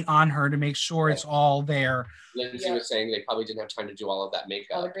green light on her to make sure it's all there. Lindsay was saying they probably didn't have time to do all of that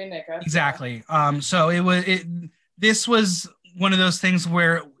makeup. All the green makeup. Exactly. So this was one of those things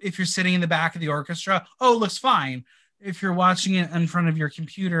where if you're sitting in the back of the orchestra, it looks fine. If you're watching it in front of your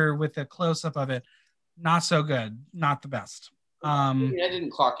computer with a close-up of it, not so good, not the best. I didn't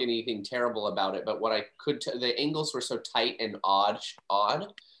clock anything terrible about it, but what I could, the angles were so tight and odd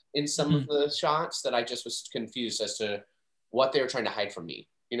in some of the shots that I just was confused as to what they were trying to hide from me.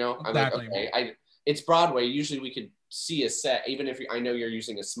 You know, exactly. I'm like, okay, it's Broadway. Usually we could see a set, even if I know you're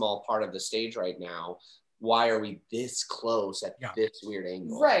using a small part of the stage right now. Why are we this close at this weird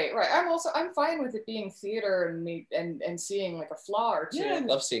angle? Right. I'm fine with it being theater and seeing like a flaw or two. Yeah, I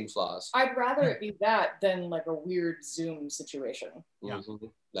love seeing flaws. I'd rather it be that than like a weird Zoom situation. Yeah. Mm-hmm.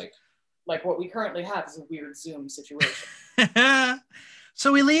 Like what we currently have is a weird Zoom situation.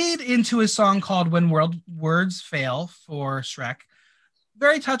 So we lead into a song called When Words Fail for Shrek.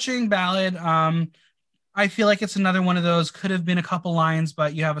 Very touching ballad. I feel like it's another one of those, could have been a couple lines,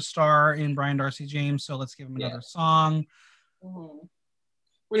 but you have a star in Brian Darcy James, so let's give him another song. Mm-hmm.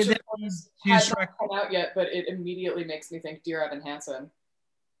 Which of course has not come out yet, but it immediately makes me think Dear Evan Hansen.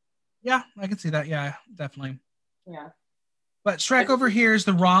 Yeah, I can see that. Yeah, definitely. Yeah. But Shrek overhears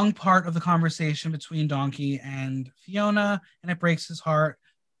the wrong part of the conversation between Donkey and Fiona, and it breaks his heart,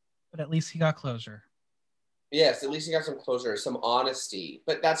 but at least he got closure. Yes, at least he got some closure, some honesty.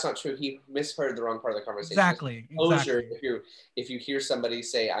 But that's not true. He misheard the wrong part of the conversation. Exactly. Closure, if you hear somebody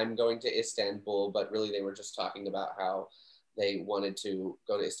say, I'm going to Istanbul, but really they were just talking about how they wanted to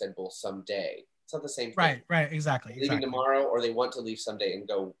go to Istanbul someday. It's not the same thing. Right, exactly. Leaving tomorrow, or they want to leave someday and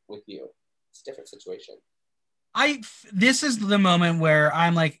go with you. It's a different situation. This is the moment where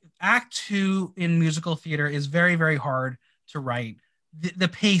I'm like, Act 2 in musical theater is very, very hard to write. The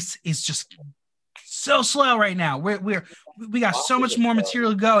pace is just so slow right now. We got so much more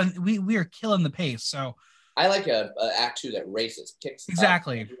material to go, and we are killing the pace. So I like a Act 2 that races, kicks.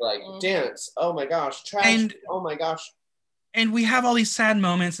 Exactly. Like dance. Oh my gosh, trash. Oh my gosh. And we have all these sad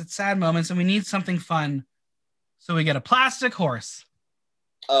moments. It's sad moments, and we need something fun. So we get a plastic horse.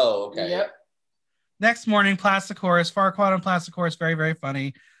 Oh, okay. Yep. Next morning, plastic horse, Farquaad and plastic horse, very, very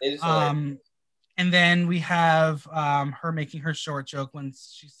funny. It is and then we have her making her short joke when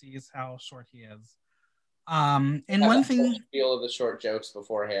she sees how short he is. And one thing, feel of the short jokes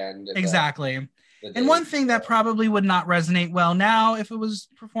beforehand. Exactly. And one thing that probably would not resonate well now if it was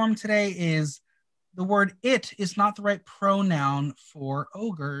performed today is the word "it" is not the right pronoun for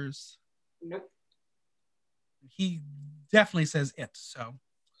ogres. Nope. He definitely says "it." So.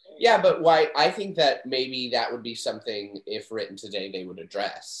 Yeah, but why? I think that maybe that would be something, if written today, they would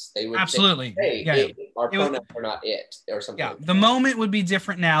address. They would absolutely. Say, hey, our pronouns are not it, or something. Yeah, the moment would be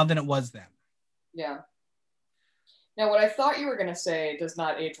different now than it was then. Yeah. Now, what I thought you were going to say does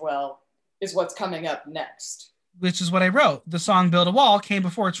not age well is what's coming up next. Which is what I wrote. The song "Build a Wall" came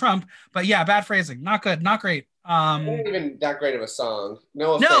before Trump, but yeah, bad phrasing. Not good. Not great. Not even that great of a song.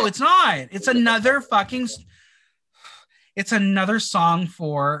 No offense. No, it's not. It's another fucking. It's another song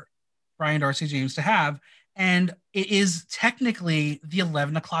for Brian Darcy James to have, and it is technically the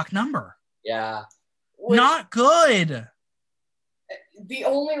 11 o'clock number. Yeah. Not good. The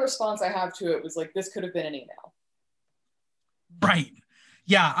only response I have to it was like, this could have been an email. Right.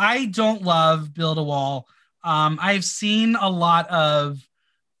 Yeah, I don't love Build a Wall. I've seen a lot of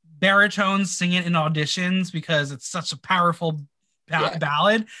baritones sing it in auditions because it's such a powerful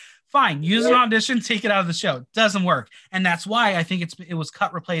ballad. Fine, use an audition, take it out of the show. Doesn't work, and that's why I think it was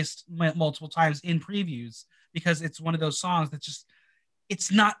cut, replaced multiple times in previews, because it's one of those songs that just,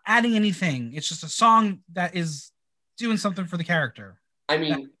 it's not adding anything. It's just a song that is doing something for the character. I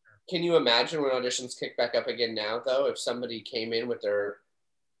mean, can you imagine when auditions kick back up again now, though, if somebody came in with their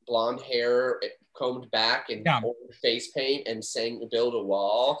blonde hair combed back and orange face paint and sang Build a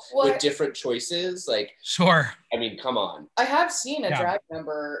Wall with different choices? Like, sure. I mean, come on. I have seen a drag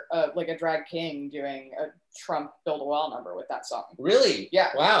number, like a drag king doing a Trump Build a Wall number with that song. Really?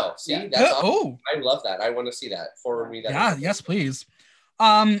 Yeah. Wow. See, that's awesome. I love that. I want to see that. Forward me that. Yeah, yes, please.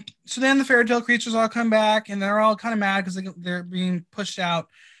 So then the fairy tale creatures all come back, and they're all kind of mad because they're being pushed out.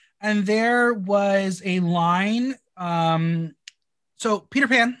 And there was a line. So Peter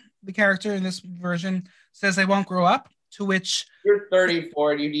Pan, the character in this version, says, "I won't grow up," to which... You're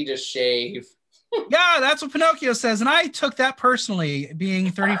 34 and you need to shave. Yeah, that's what Pinocchio says. And I took that personally, being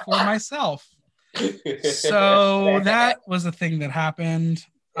 34 myself. So that was a thing that happened.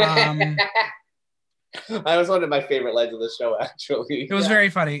 That was one of my favorite lines of the show, actually. It was very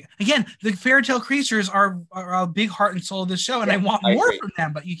funny. Again, the fairy tale creatures are a big heart and soul of this show, and I want more from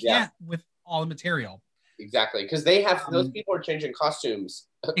them, but you can't with all the material. Exactly, because they have those people are changing costumes.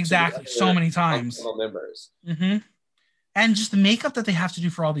 Exactly, so many times. Members. Mm-hmm. And just the makeup that they have to do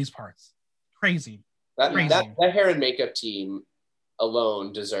for all these parts, crazy. That hair and makeup team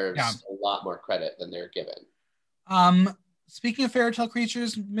alone deserves a lot more credit than they're given. Speaking of fairy tale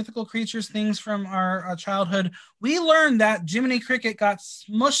creatures, mythical creatures, things from our childhood, we learned that Jiminy Cricket got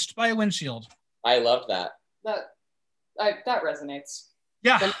smushed by a windshield. I love that. That resonates.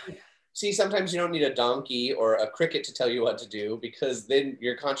 Yeah. See, sometimes you don't need a donkey or a cricket to tell you what to do, because then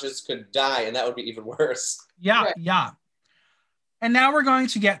your conscience could die, and that would be even worse. Yeah, yeah. And now we're going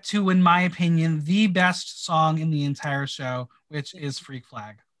to get to, in my opinion, the best song in the entire show, which is Freak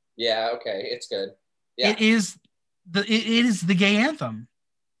Flag. Yeah, okay. It's good. Yeah. It is the gay anthem.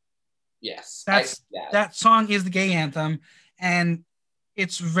 Yes. That song is the gay anthem, and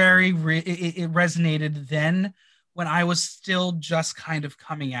it's it resonated then when I was still just kind of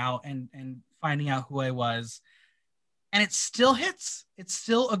coming out and finding out who I was. And it still hits. It's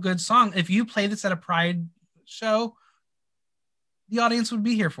still a good song. If you play this at a Pride show, the audience would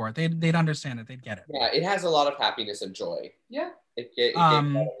be here for it. They'd understand it. They'd get it. Yeah, it has a lot of happiness and joy. Yeah. It gave a lot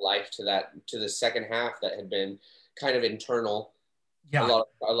of life to the second half that had been kind of internal. Yeah. A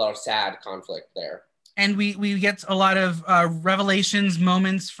lot of sad conflict there. And we get a lot of revelations,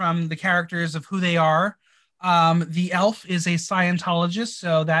 moments from the characters of who they are. The elf is a Scientologist,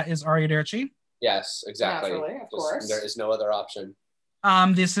 so that is Arrivederci. Yes, exactly. Naturally, of course. There is no other option.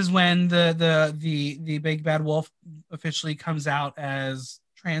 This is when the big bad wolf officially comes out as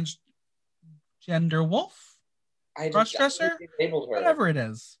transgender wolf, crossdresser, whatever it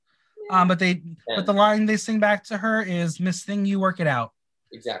is. But the line they sing back to her is "Miss Thing, you work it out."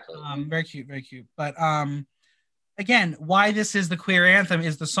 Exactly. Very cute, very cute. But again, why this is the queer anthem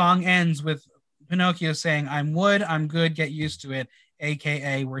is the song ends with Pinocchio saying, "I'm wood, I'm good, get used to it."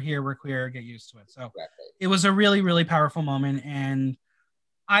 AKA, we're here, we're queer, get used to it. So It was a really, really powerful moment, and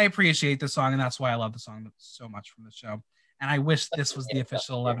I appreciate this song, and that's why I love the song so much from the show. And I wish this was the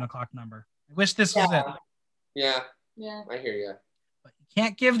official 11 o'clock number. I wish this was it. Yeah, I hear you. But you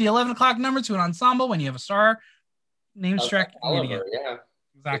can't give the 11 o'clock number to an ensemble when you have a star named Shrek. Oliver, yeah.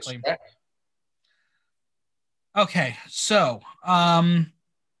 Exactly. Okay, so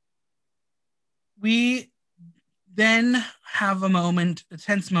we then have a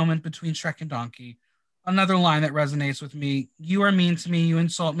tense moment between Shrek and Donkey. Another line that resonates with me. "You are mean to me. You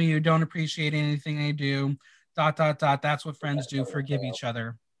insult me. You don't appreciate anything I do. ... That's what friends do. Forgive each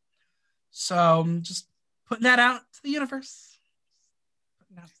other." So just putting that out to the universe.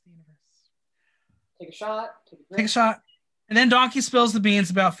 Take a shot. Take a shot. And then Donkey spills the beans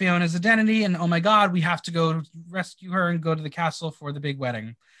about Fiona's identity, and oh my God, we have to go rescue her and go to the castle for the big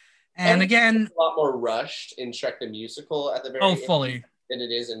wedding. And again, a lot more rushed in Shrek the Musical at the very end fully than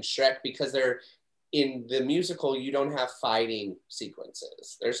it is in Shrek, because in the musical you don't have fighting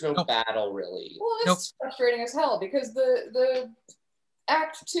sequences. There's no battle really. Well, it's frustrating as hell, because the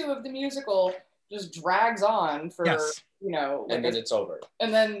act 2 of the musical just drags on for and then it's over.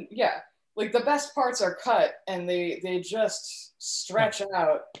 And then like the best parts are cut and they just stretch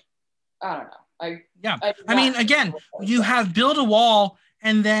out. I don't know. I mean, again, you have Build a Wall,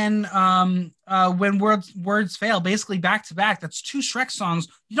 and then when words fail, basically back to back. That's 2 Shrek songs.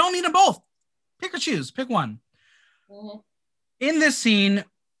 You don't need them both. Pick or choose. Pick one. Mm-hmm. In this scene,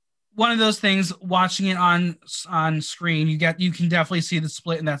 one of those things, watching it on screen, you can definitely see the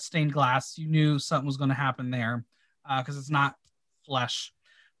split in that stained glass. You knew something was going to happen there because it's not flesh.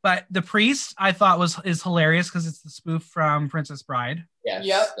 But the priest I thought is hilarious because it's the spoof from Princess Bride.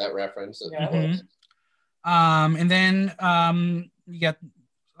 Yes, that reference. And then you get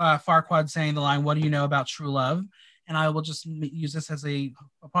Farquaad saying the line, "What do you know about true love?" And I will just use this as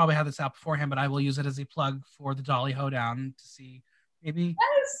I'll probably have this out beforehand, but I will use it as a plug for the Dolly Hoedown to see maybe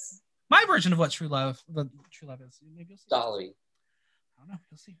my version of what true love is. Maybe you'll see. Dolly. I don't know.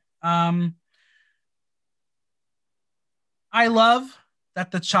 You'll see. I love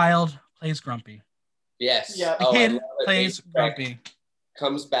that the child plays grumpy. Yes. Yep. The kid plays grumpy.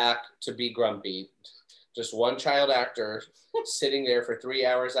 Comes back to be grumpy. Just one child actor sitting there for 3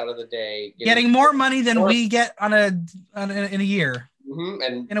 hours out of the day, getting more money than we get in a year. Mm-hmm.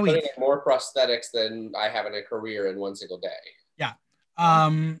 And in a week, more prosthetics than I have in a career in one single day. Yeah.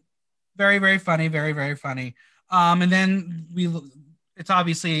 Very, very funny. Very, very funny. And then it's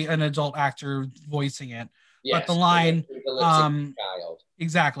obviously an adult actor voicing it. Yes, but the line,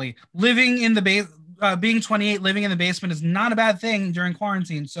 exactly. Living in the being 28, living in the basement is not a bad thing during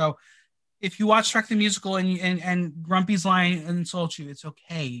quarantine. So if you watch Shrek the Musical and Grumpy's line insults you, it's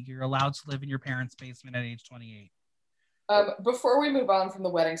okay. You're allowed to live in your parents' basement at age 28. Before we move on from the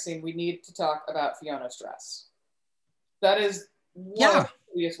wedding scene, we need to talk about Fiona's dress. That is one of the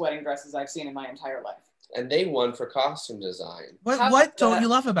prettiest wedding dresses I've seen in my entire life. And they won for costume design. What don't you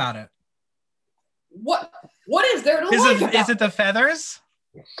love about it? What is there to like about it? Is it the feathers?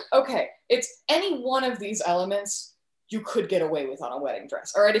 Okay, it's any one of these elements you could get away with on a wedding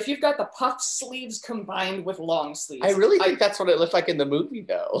dress. All right, if you've got the puff sleeves combined with long sleeves. I really think that's what it looked like in the movie,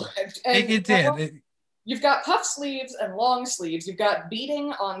 though. It did. You've got puff sleeves and long sleeves. You've got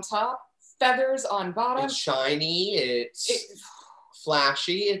beading on top, feathers on bottom. It's shiny. It's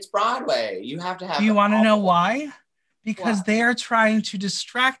flashy. It's Broadway. You have to have. Do you want to know why? Because they are trying to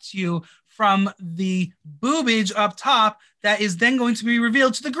distract you from the boobage up top that is then going to be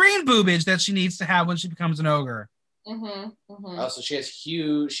revealed to the green boobage that she needs to have when she becomes an ogre. Mm-hmm, mm-hmm. Oh, so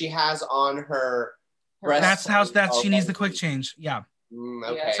she has on her breast. She needs the quick change. Yeah.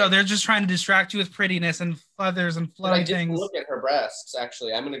 Okay. So they're just trying to distract you with prettiness and feathers and flowy things. I didn't look at her breasts,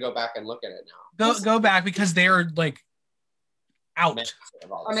 actually. I'm going to go back and look at it now. Go back because they're like out.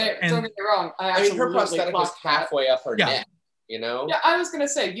 I mean, don't get me wrong. I mean, her prosthetic was halfway up her neck. You know? Yeah, I was going to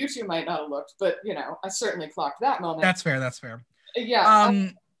say, you two might not have looked, but, I certainly clocked that moment. That's fair. Yeah.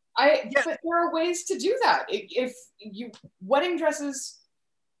 But there are ways to do that. Wedding dresses,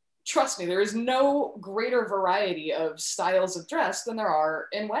 trust me, there is no greater variety of styles of dress than there are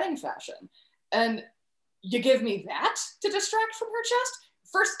in wedding fashion. And you give me that to distract from her chest?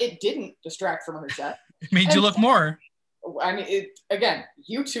 First, it didn't distract from her chest. It made you look more. I mean, again,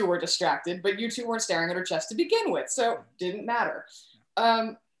 you two were distracted, but you two weren't staring at her chest to begin with, so it didn't matter.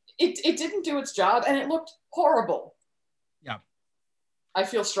 It didn't do its job, and it looked horrible. Yeah. I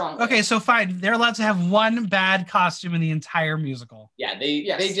feel strongly. Okay, so fine. They're allowed to have one bad costume in the entire musical. Yeah, they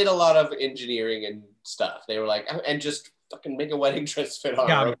did a lot of engineering and stuff. They were like, and just fucking make a wedding dress fit on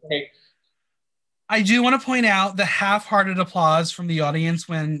her, okay? I do want to point out the half-hearted applause from the audience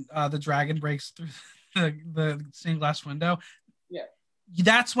when the dragon breaks through the stained glass window. Yeah,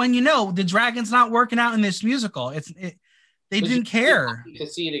 that's when you know the dragon's not working out in this musical. They didn't care to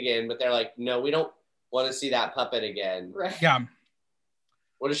see it again, but they're like, no, we don't want to see that puppet again. Right? Yeah.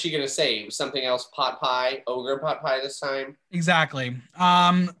 What is she gonna say? Something else? Pot pie, ogre pot pie this time? Exactly.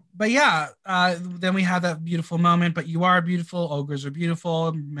 But yeah, then we have that beautiful moment. But you are beautiful. Ogres are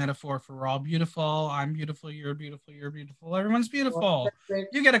beautiful. Metaphor for we're all beautiful. I'm beautiful. You're beautiful. You're beautiful. Everyone's beautiful.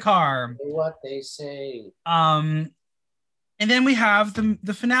 You get a car. What they say. And then we have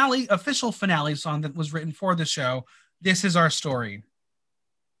the finale, official finale song that was written for the show. This Is Our Story.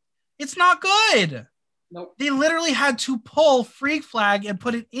 It's not good. Nope. They literally had to pull Freak Flag and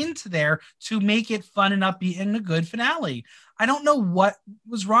put it into there to make it fun and upbeat and a good finale. I don't know what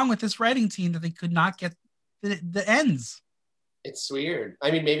was wrong with this writing team that they could not get the ends. It's weird.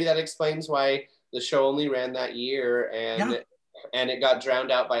 I mean, maybe that explains why the show only ran that year and it got drowned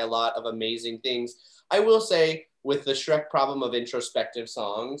out by a lot of amazing things. I will say, with the Shrek problem of introspective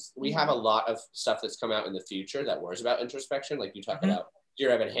songs, we have a lot of stuff that's come out in the future that was about introspection. Like you talk about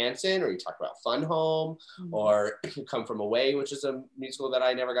Dear Evan Hansen, or you talk about Fun Home, or Come From Away, which is a musical that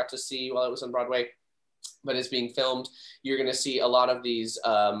I never got to see while it was on Broadway, but it's being filmed. You're going to see a lot of these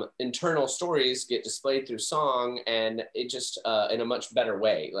internal stories get displayed through song, and it just in a much better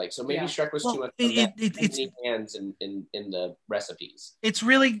way. Like, so maybe Shrek was too much hands in the recipes. It's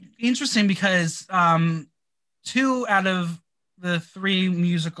really interesting because 2 out of the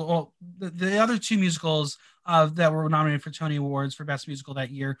other two musicals that were nominated for Tony Awards for Best Musical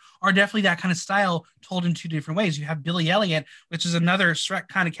that year are definitely that kind of style told in two different ways. You have Billy Elliot, which is another Shrek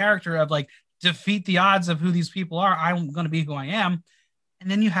kind of character of like defeat the odds of who these people are. I'm going to be who I am. And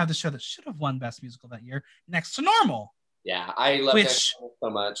then you have the show that should have won Best Musical that year, Next to Normal. Yeah, I love that so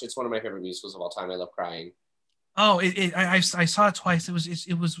much. It's one of my favorite musicals of all time. I love crying. Oh, I saw it twice. It was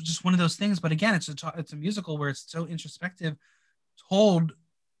just one of those things. But again, it's a musical where it's so introspective, told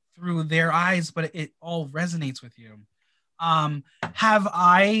through their eyes, but it all resonates with you. Have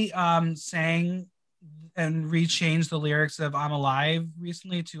I sang and rechanged the lyrics of I'm Alive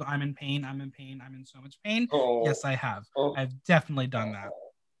recently to I'm in pain, I'm in pain, I'm in so much pain? Oh. Yes, I have. Oh. I've definitely done that.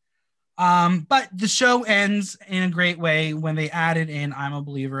 But the show ends in a great way when they added in I'm a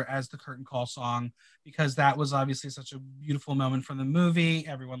Believer as the curtain call song, because that was obviously such a beautiful moment from the movie.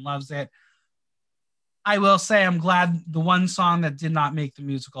 Everyone loves it. I will say I'm glad the one song that did not make the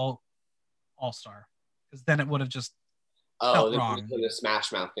musical All-Star, because then it would have just felt wrong. The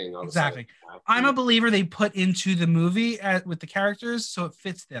Smash Mouth thing. Exactly. I'm a Believer they put into the movie with the characters, so it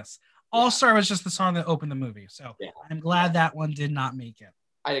fits this. All-Star was just the song that opened the movie, so I'm glad that one did not make it.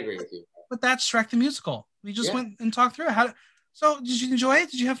 I agree with you. But that's Shrek the Musical. We just went and talked through it. So did you enjoy it?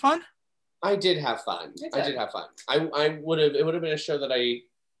 Did you have fun? I did have fun. I did have fun. It would have been a show that I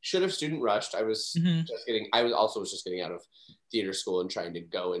should have student rushed. I was just getting out of theater school and trying to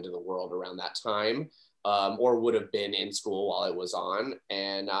go into the world around that time, or would have been in school while it was on.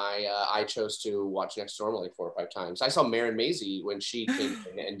 And I chose to watch Next to Normal like 4 or 5 times. I saw Maren Maisie when she came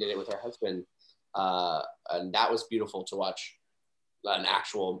and did it with her husband, and that was beautiful to watch an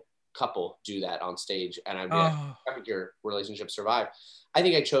actual couple do that on stage. And I think your relationship survived. I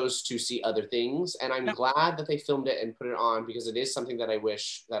think I chose to see other things, and I'm glad that they filmed it and put it on, because it is something that I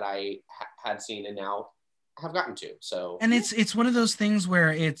wish that I had seen and now have gotten to. So, and it's one of those things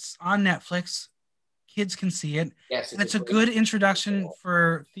where it's on Netflix, kids can see it. Yes, and it's a good introduction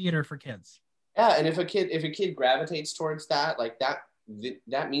for theater for kids. Yeah, and if a kid gravitates towards that, like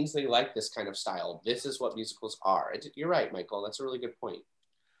that means they like this kind of style. This is what musicals are. You're right, Michael. That's a really good point.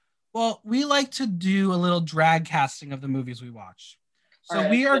 Well, we like to do a little drag casting of the movies we watch. So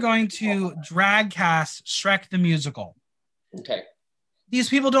we are going to drag cast Shrek the Musical. Okay. These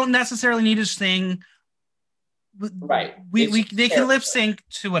people don't necessarily need to sing. Right. They can lip sync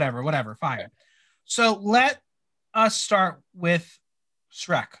to whatever. Fine. Okay. So let us start with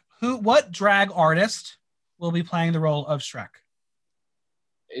Shrek. What drag artist will be playing the role of Shrek?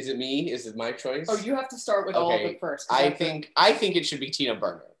 Is it me? Is it my choice? Oh, you have to start with all of it first. I think it should be Tina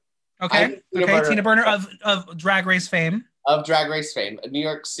Burner. Okay. Tina Burner of Drag Race fame. Of Drag Race fame, New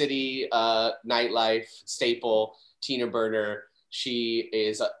York City nightlife staple. Tina Burner.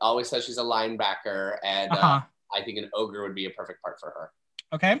 She always says she's a linebacker, and I think an ogre would be a perfect part for her.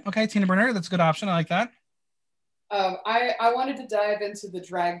 Okay, Tina Burner. That's a good option. I like that. I wanted to dive into the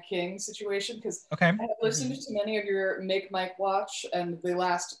drag king situation because I have listened to many of your Make Mike Watch and the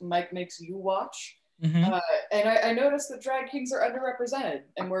last Mike Makes You Watch. Mm-hmm. And I noticed that drag kings are underrepresented,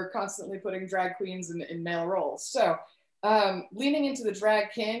 and we're constantly putting drag queens in male roles. So leaning into the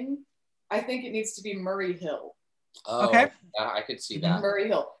drag king, I think it needs to be Murray Hill. Oh, okay. I could see that. Murray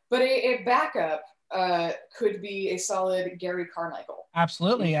Hill. But a backup could be a solid Gary Carmichael.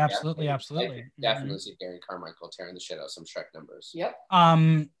 Absolutely. I definitely see Gary Carmichael tearing the shit out of some Shrek numbers. Yep.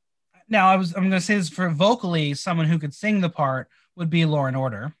 Now I'm going to say this for vocally, someone who could sing the part would be Lauren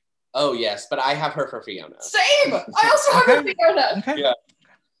Order. Oh yes, but I have her for Fiona. Same. I also have her Fiona. Okay. Yeah.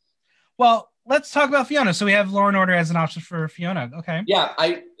 Well, let's talk about Fiona. So we have Lauren Order as an option for Fiona. Okay. Yeah,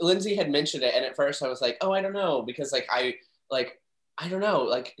 Lindsay had mentioned it, and at first I was like, oh, I don't know, because I don't know,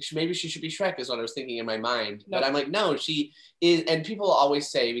 like maybe she should be Shrek is what I was thinking in my mind. Nope. But I'm like, no, she is, and people always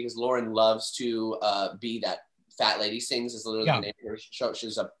say, because Lauren loves to be that fat lady sings is literally the name of her show.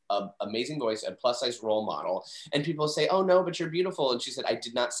 She's a amazing voice, a plus size role model, and people say, oh no, but you're beautiful. And she said, I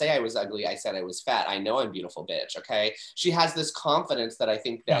did not say I was ugly, I said I was fat. I know I'm beautiful, bitch. Okay. She has this confidence that I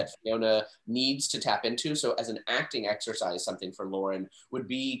think that Fiona needs to tap into. So as an acting exercise, something for Lauren would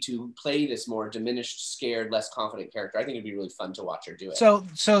be to play this more diminished, scared, less confident character. I think it'd be really fun to watch her do it.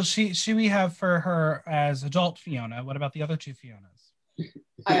 So she we have for her as adult Fiona. What about the other two Fionas?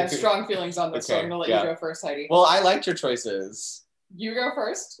 I have strong feelings on this, so I'm going to let you go first, Heidi. Well, I liked your choices. You go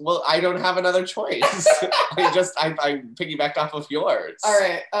first. Well, I don't have another choice. I piggybacked off of yours. All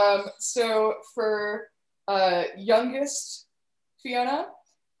right. So for youngest Fiona,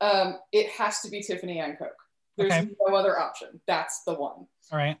 it has to be Tiffany Ann Coke. There's no other option. That's the one.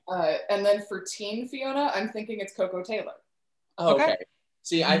 All right. And then for teen Fiona, I'm thinking it's Coco Taylor. Oh, okay.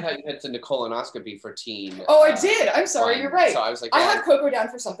 See, I thought you had the colonoscopy for teen. Oh, I did. I'm sorry. You're right. So I was like, I have Coco down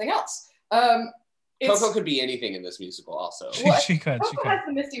for something else. Coco could be anything in this musical, also. She could. Coco has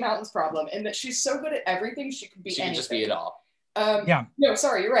the Misty Mountains problem in that she's so good at everything, she could be anything. She could just be it all. Yeah. No,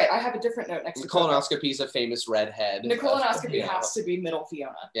 sorry, you're right. I have a different note next to colonoscopy is a famous redhead. The colonoscopy has to be middle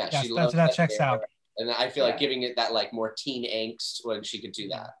Fiona. Yeah, yes, she loves that checks out. And I feel like giving it that like more teen angst when she could do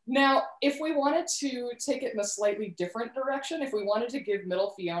that. Now, if we wanted to take it in a slightly different direction, if we wanted to give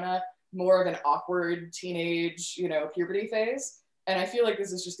middle Fiona more of an awkward teenage, puberty phase, and I feel like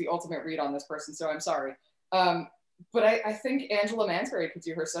this is just the ultimate read on this person, so I'm sorry. But I think Angela Lansbury could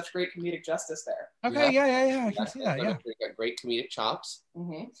do her such great comedic justice there. Okay, yeah. I can see that. Yeah, we've got great comedic chops.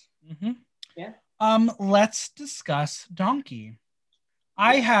 Yeah. Let's discuss Donkey.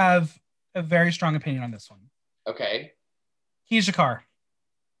 I have a very strong opinion on this one. Okay. Keyshia Carr.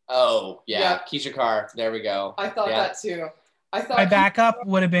 Oh yeah, Keyshia Carr. There we go. I thought that too. My backup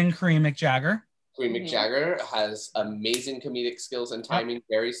would have been Kareem McJagger. Kareem McJagger has amazing comedic skills and timing.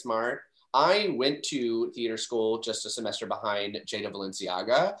 Very smart. I went to theater school just a semester behind Jada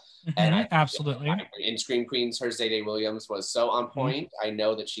Valenciaga. And absolutely. In Scream Queens, her Zayday Williams was so on point. I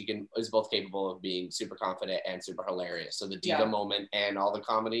know that she is both capable of being super confident and super hilarious. So the diva moment and all the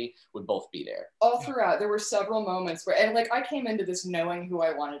comedy would both be there. All throughout, there were several moments where, and like I came into this knowing who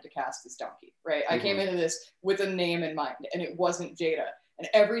I wanted to cast as Donkey, right? I came into this with a name in mind, and it wasn't Jada. And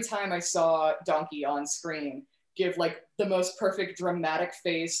every time I saw Donkey on screen give like the most perfect dramatic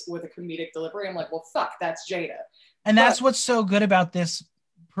face with a comedic delivery, I'm like, well, fuck, that's Jada. And that's what's so good about this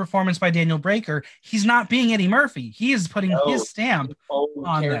performance by Daniel Breaker. He's not being Eddie Murphy. He is putting his stamp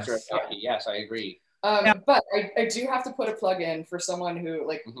on this. Yes, I agree. But I do have to put a plug in for someone who,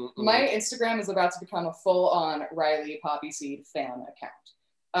 like, my Instagram is about to become a full-on Riley Poppy Seed fan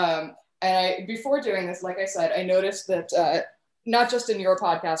account. And before doing this, like I said, I noticed that not just in your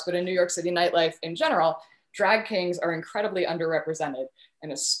podcast, but in New York City nightlife in general, drag kings are incredibly underrepresented,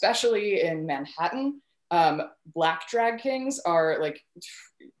 and especially in Manhattan, Black drag kings are like,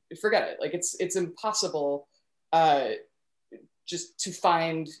 forget it. Like it's impossible just to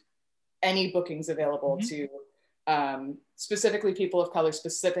find any bookings available to specifically people of color,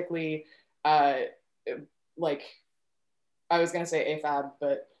 specifically like I was gonna say AFAB,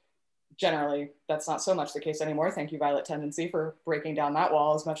 but generally that's not so much the case anymore. Thank you, Violet Tendency, for breaking down that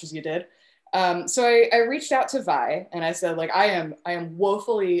wall as much as you did. So I reached out to Vi and I said, like, I am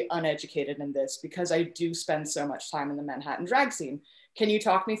woefully uneducated in this because I do spend so much time in the Manhattan drag scene. Can you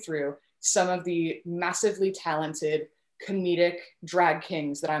talk me through some of the massively talented comedic drag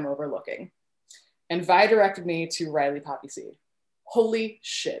kings that I'm overlooking? And Vi directed me to Riley Poppy Seed. Holy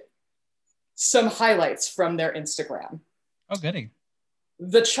shit. Some highlights from their Instagram. Oh, goody.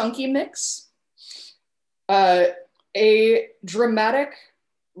 The Chunky Mix. A dramatic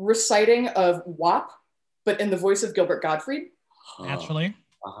reciting of WAP, but in the voice of Gilbert Gottfried. Naturally.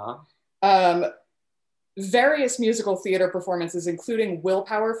 Various musical theater performances, including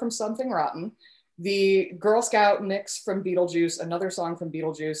Willpower from Something Rotten, the Girl Scout Mix from Beetlejuice, another song from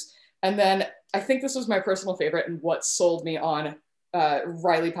Beetlejuice, and then I think this was my personal favorite and what sold me on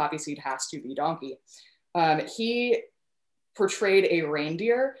Riley Poppy Seed has to be Donkey. He portrayed a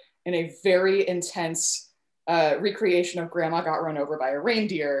reindeer in a very intense recreation of Grandma Got Run Over by a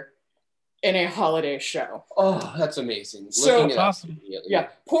Reindeer in a holiday show. Oh, that's amazing. So that's awesome. Yeah,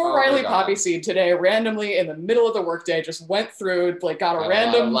 poor Riley Poppy Seed today, randomly in the middle of the workday, just went through, like, got a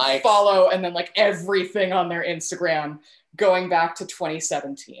random follow, and then like everything on their Instagram going back to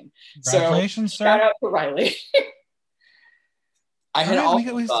 2017. Congratulations, sir. Shout out to Riley. I had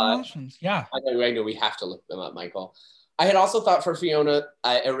also thought, yeah. I know we have to look them up, Michael. I had also thought for Fiona,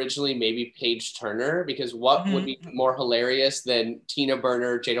 originally maybe Paige Turner, because what would be more hilarious than Tina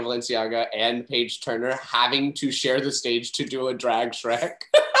Burner, Jada Valenciaga, and Paige Turner having to share the stage to do a drag Shrek?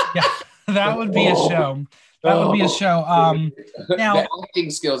 Yeah, that would be a show. That would be a show. Now, the acting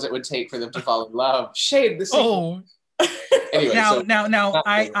skills it would take for them to fall in love. Shade the sequel. Anyway, now,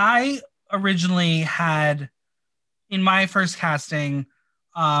 I originally had in my first casting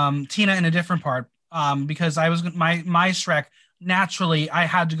Tina in a different part. Because I was my Shrek, naturally I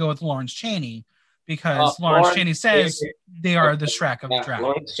had to go with Lawrence Chaney because Lawrence Chaney says they are the Shrek of the drag.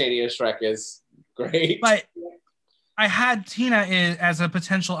 Lawrence Chaney as Shrek is great. But I had Tina as a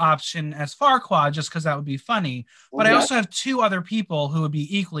potential option as Farquaad just because that would be funny. But I also have two other people who would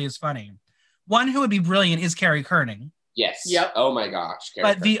be equally as funny. One who would be brilliant is Carrie Kerning. Yes. Yep. Oh my gosh.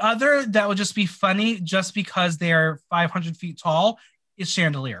 But the other that would just be funny just because they are 500 feet tall is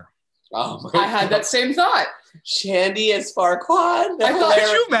Chandelier. Oh my I had that same thought. Shandy as Farquaad.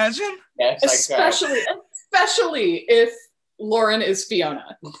 Could you imagine? Yes, especially if Lauren is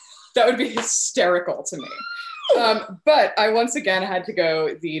Fiona. That would be hysterical to me. But I once again had to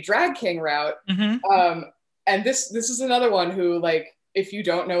go the drag king route. And this is another one who, like, if you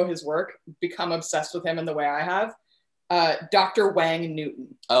don't know his work, become obsessed with him in the way I have. Dr. Wang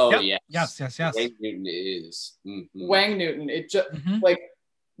Newton. Oh, yes. Wang Newton is. Wang Newton. It just, like,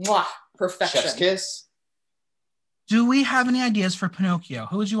 mwah, perfection. Chef's kiss. Do we have any ideas for Pinocchio?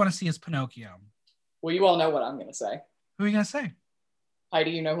 Who would you want to see as Pinocchio? Well, you all know what I'm going to say. Who are you going to say?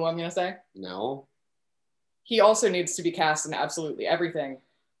 Heidi, you know who I'm going to say? No. He also needs to be cast in absolutely everything.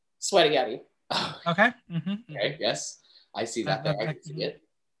 Sweaty Eddie. Okay. Okay, yes. I see that there. I can see it.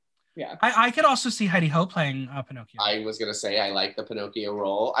 Yeah. I could also see Heidi Ho playing Pinocchio. I was going to say I like the Pinocchio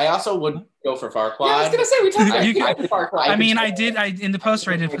role. I also would go for Farquaad. Yeah, I was going to say, we talked about Farquaad. I mean, I did, in the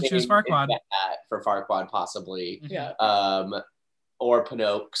poster I did choose Farquaad. For Farquaad, possibly. Yeah. Or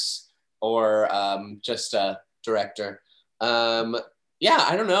Pinocchio, or just a director. Yeah,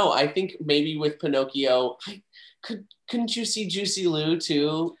 I don't know. I think maybe with Pinocchio, couldn't you see Juicy Lou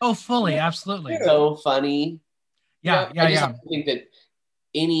too? Oh, fully, absolutely. So funny. Yeah. I think that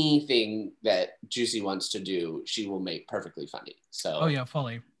anything that Juicy wants to do, she will make perfectly funny. So. Oh yeah,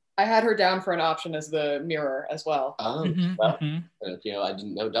 fully. I had her down for an option as the mirror as well. Oh, Pinocchio, I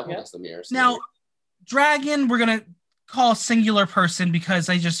didn't know double as the mirror. So now, Dragon, we're gonna call singular person because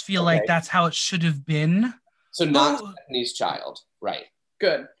I just feel like that's how it should have been. So not Stephanie's Child, right?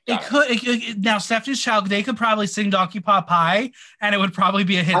 Good. Now Stephanie's Child, they could probably sing Donkey Pot Pie and it would probably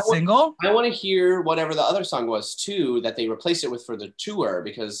be a hit single. I want to hear whatever the other song was too that they replaced it with for the tour,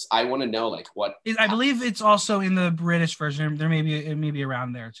 because I want to know like what. I believe it's also in the British version. It may be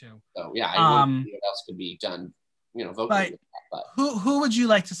around there too. So yeah, I want to see what else could be done, vocally. But who would you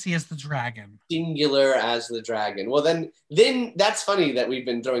like to see as the dragon? Singular as the dragon. Well, then that's funny that we've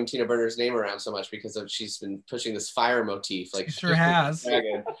been throwing Tina Burner's name around so much because she's been pushing this fire motif. Like she sure has.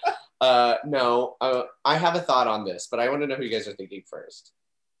 No, I have a thought on this, but I want to know who you guys are thinking first.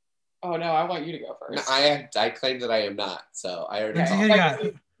 Oh no, I want you to go first. No, I claim that I am not, so I already.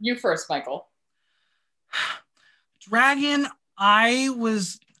 Okay. You first, Michael. Dragon.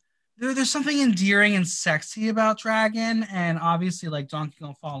 There's something endearing and sexy about Dragon, and obviously like Donkey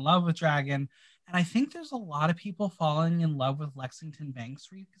Kong fall in love with Dragon, and I think there's a lot of people falling in love with Lexington Banks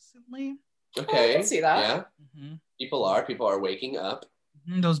recently. Okay, I can see that. Yeah, people are waking up.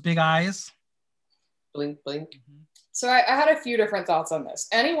 Those big eyes, blink, blink. So I had a few different thoughts on this.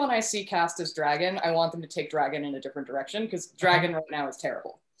 Anyone I see cast as Dragon, I want them to take Dragon in a different direction because Dragon right now is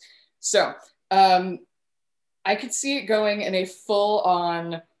terrible. So I could see it going in a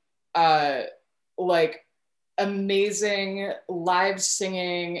full-on like amazing live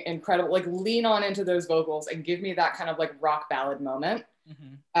singing, incredible, like lean on into those vocals and give me that kind of like rock ballad moment.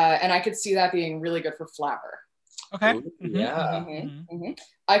 And I could see that being really good for Flower. Okay. Ooh, yeah.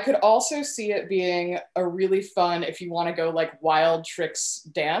 I could also see it being a really fun, if you want to go like Wild Tricks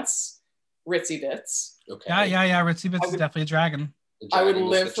dance, Ritzy Bits. Okay. Yeah. Ritzy Bits is definitely a dragon. I would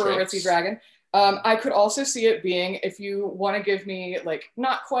live for a Ritzy Dragon. I could also see it being, if you want to give me like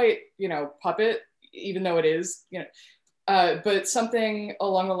not quite, puppet, even though it is, but something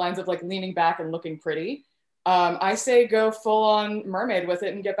along the lines of like leaning back and looking pretty. I say go full on mermaid with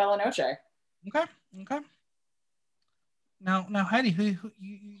it and get Bella Noche. Okay. Now Heidi, who you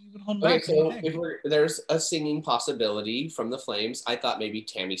would hold back? Okay, so if there's a singing possibility from the Flames, I thought maybe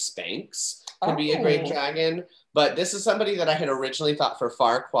Tammy Spanks could be a great dragon. But this is somebody that I had originally thought for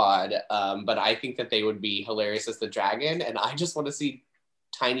Farquaad, but I think that they would be hilarious as the dragon. And I just want to see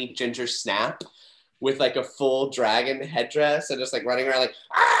tiny Ginger Snap with like a full dragon headdress and just like running around like.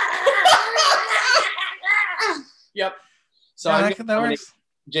 Yep. So I'm going to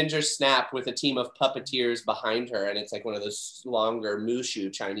Ginger Snap with a team of puppeteers behind her, and it's like one of those longer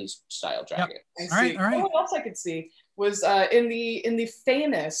Mushu Chinese style dragons. Yep. All right. What else I could see was in the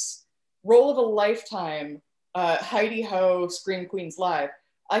famous Role of a Lifetime Heidi Ho Scream Queens Live.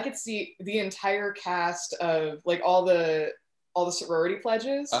 I could see the entire cast of like all the sorority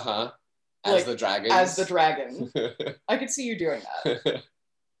pledges. As the dragons. As the dragon. I could see you doing that.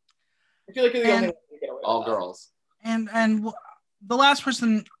 I feel like you're the only one who get away with all that. girls. And the last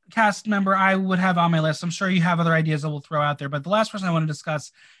person cast member I would have on my list, I'm sure you have other ideas that we'll throw out there, but the last person I want to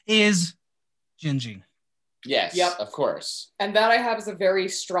discuss is Gingy. Yes, yep. Of course. And that I have is a very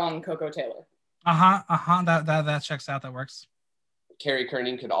strong Coco Taylor. That checks out. That works. Carrie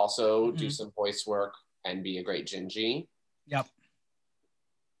Kerning could also do some voice work and be a great Gingy. Yep.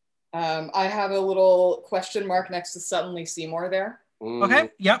 I have a little question mark next to Suddenly Seymour there. Okay.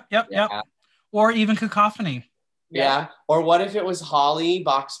 Yep. Or even Cacophony. Yeah. Or what if it was Holly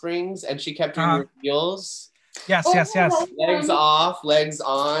Box Springs and she kept doing reveals? Yes, yes, yes. Legs off, legs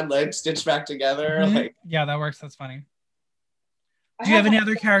on, legs stitched back together. Mm-hmm. Like, yeah, that works. That's funny. Do you have any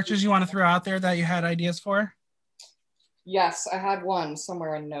other characters you want to throw out there that you had ideas for? Yes, I had one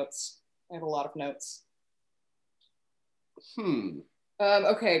somewhere in notes. I have a lot of notes.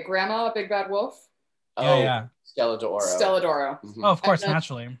 Okay, Grandma, Big Bad Wolf. Yeah. Stella D'Oro. Mm-hmm. Oh, of course,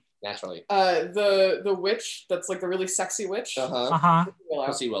 naturally. The witch that's like the really sexy witch.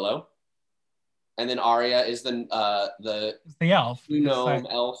 Pussy Willow. And then Arya is the elf. Gnome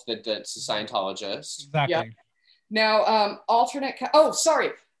elf that's a Scientologist. Exactly. Yep. Now,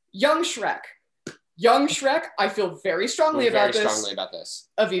 Young Shrek. Young Shrek, I feel very strongly about this.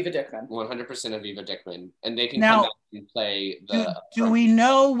 Aviva Dickman. 100% Aviva Dickman. And they can come back and play the... Do we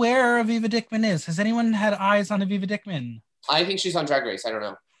know where Aviva Dickman is? Has anyone had eyes on Aviva Dickman? I think she's on Drag Race. I don't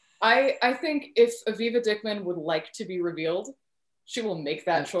know. I think if Aviva Dickman would like to be revealed, she will make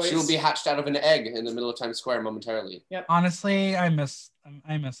that choice. She will be hatched out of an egg in the middle of Times Square momentarily. Yep. Honestly, I miss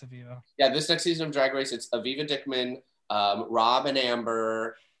Aviva. Yeah, this next season of Drag Race, it's Aviva Dickman, Rob and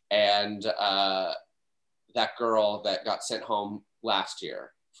Amber, and that girl that got sent home last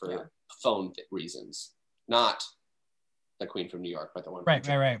year for phone reasons. Not the Queen from New York, but the one. Right.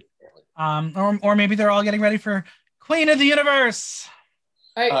 Or maybe they're all getting ready for Queen of the Universe.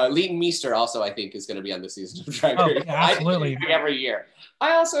 Leighton Meester also, I think, is going to be on this season of Drag Race. Yeah, absolutely. Every year.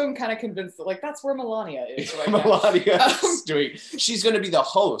 I also am kind of convinced that that's where Melania is right Melania is doing. She's going to be the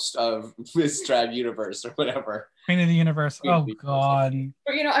host of Miss Drag Universe or whatever. Queen of the Universe. Oh God.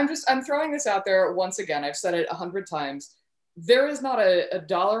 But I'm throwing this out there once again. I've said it 100 times. There is not a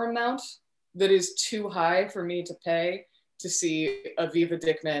dollar amount that is too high for me to pay to see Aviva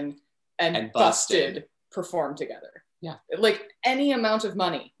Dickman and Busted perform together. Yeah. Like any amount of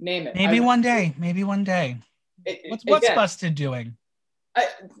money, name it. Maybe one day. What's Busted doing?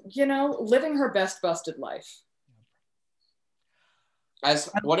 Living her best Busted life.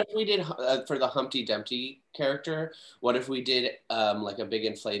 What if we did for the Humpty Dumpty character? What if we did like a big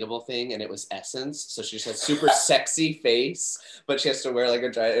inflatable thing and it was Essence? So she just has super sexy face, but she has to wear like a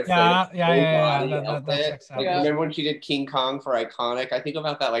giant inflatable outfit. Remember when she did King Kong for Iconic? I think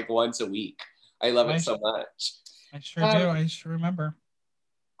about that like once a week. I love it so much. I sure do. I sure remember.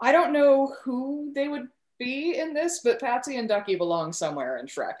 I don't know who they would be in this, but Patsy and Ducky belong somewhere in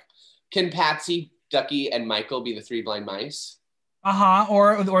Shrek. Can Patsy, Ducky, and Michael be the three blind mice?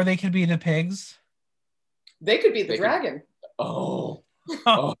 Or they could be the pigs. They could be the dragon.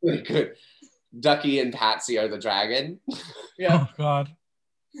 They could. Ducky and Patsy are the dragon. Yeah. Oh God.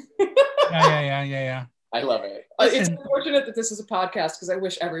 Yeah. I love it. It's unfortunate that this is a podcast because I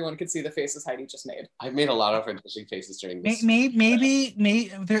wish everyone could see the faces Heidi just made. I've made a lot of interesting faces during this. Maybe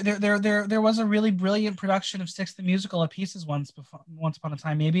there was a really brilliant production of Six the Musical at Pieces once upon a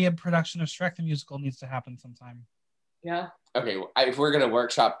time. Maybe a production of Shrek the Musical needs to happen sometime. Yeah. Okay, if we're gonna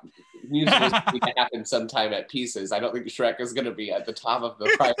workshop musicals need to happen sometime at Pieces, I don't think Shrek is gonna be at the top of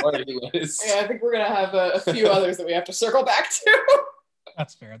the priority list. Yeah, I think we're gonna have a few others that we have to circle back to.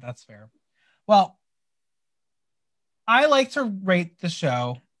 That's fair. Well, I like to rate the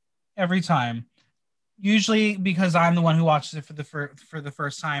show every time. Usually because I'm the one who watches it for the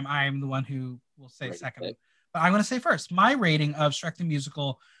first time, I'm the one who will say second. But I'm going to say first. My rating of Shrek the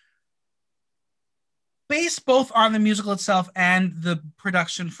Musical, based both on the musical itself and the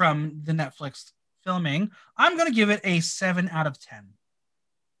production from the Netflix filming, I'm going to give it a 7 out of 10.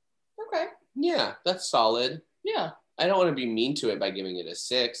 Okay. Yeah, that's solid. Yeah. I don't want to be mean to it by giving it a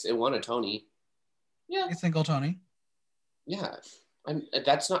 6. It won a Tony. Yeah. A single Tony. Yeah.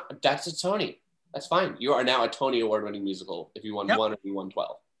 That's a Tony. That's fine. You are now a Tony Award-winning musical if you won 1 or you won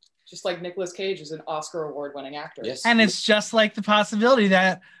 12. Just like Nicolas Cage is an Oscar Award-winning actor. Yes. And it's just like the possibility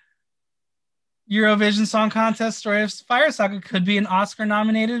that Eurovision Song Contest Story of Fire Saga could be an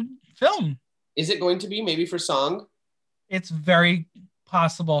Oscar-nominated film. Is it going to be maybe for song? It's very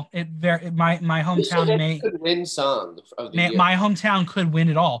possible. My hometown could win song of the year. My hometown could win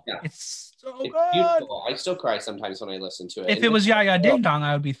it all. Yeah. It's so good. Beautiful. I still cry sometimes when I listen to it. If it was Ya Ya Ding Dong,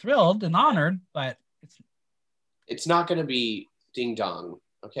 I would be thrilled and honored, but it's not going to be Ding Dong,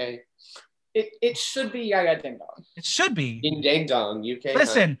 okay? It should be Ya Ya Ding Dong. It should be. Ding Dang Dong, UK.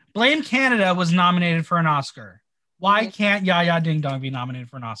 Listen, Blame Canada was nominated for an Oscar. Why can't Ya Ya Ding Dong be nominated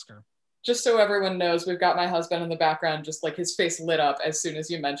for an Oscar? Just so everyone knows, we've got my husband in the background, just like his face lit up as soon as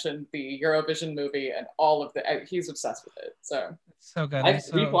you mentioned the Eurovision movie and all of he's obsessed with it. So it's so good.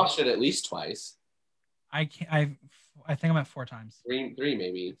 We've watched it at least twice. I think I'm at 4 times. Three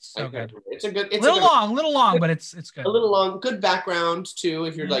maybe. It's so good. It's a good. It's little long, but it's good. A little long. Good background too.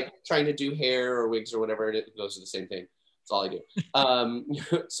 If you're like trying to do hair or wigs or whatever, it goes to the same thing. That's all I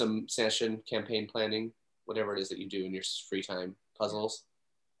do. Some session campaign planning. whatever it is that you do in your free time. Puzzles.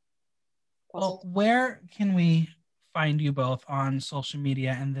 Well, where can we find you both on social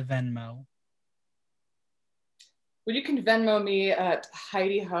media and the Venmo? Well, you can Venmo me at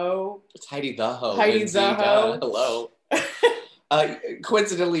Heidi Ho. It's Heidi the Ho. Heidi the Ho. Hello.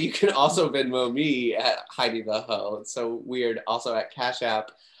 Coincidentally, you can also Venmo me at Heidi the Ho. It's so weird. Also at Cash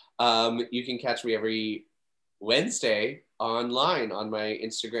App. You can catch me every Wednesday online on my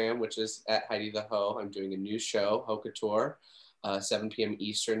Instagram, which is at Heidi the Ho. I'm doing a new show, Ho Couture, 7 p.m.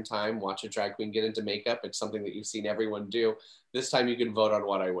 Eastern time. Watch a drag queen get into makeup. It's something that you've seen everyone do. This time you can vote on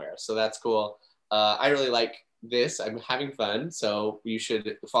what I wear. So that's cool. I really like this. I'm having fun. So you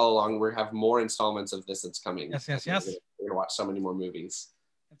should follow along. We have more installments of this that's coming. Yes. We're going to watch so many more movies.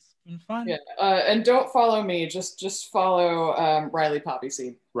 It's been fun. Yeah, and don't follow me. Just follow Riley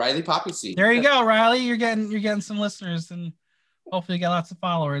Poppyseed. Riley Poppyseed. There you go, Riley. You're getting some listeners and hopefully get lots of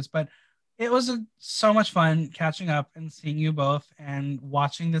followers. But it was so much fun catching up and seeing you both and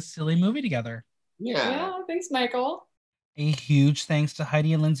watching this silly movie together. Yeah. Thanks, Michael. A huge thanks to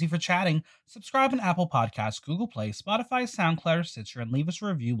Heidi and Lindsay for chatting. Subscribe on Apple Podcasts, Google Play, Spotify, SoundCloud, or Stitcher, and leave us a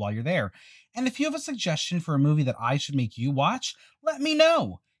review while you're there. And if you have a suggestion for a movie that I should make you watch, let me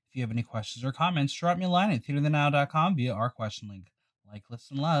know. If you have any questions or comments, drop me a line at theaterthenow.com via our question link. Like,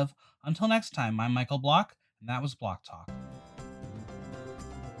 listen, love. Until next time, I'm Michael Block, and that was Block Talk.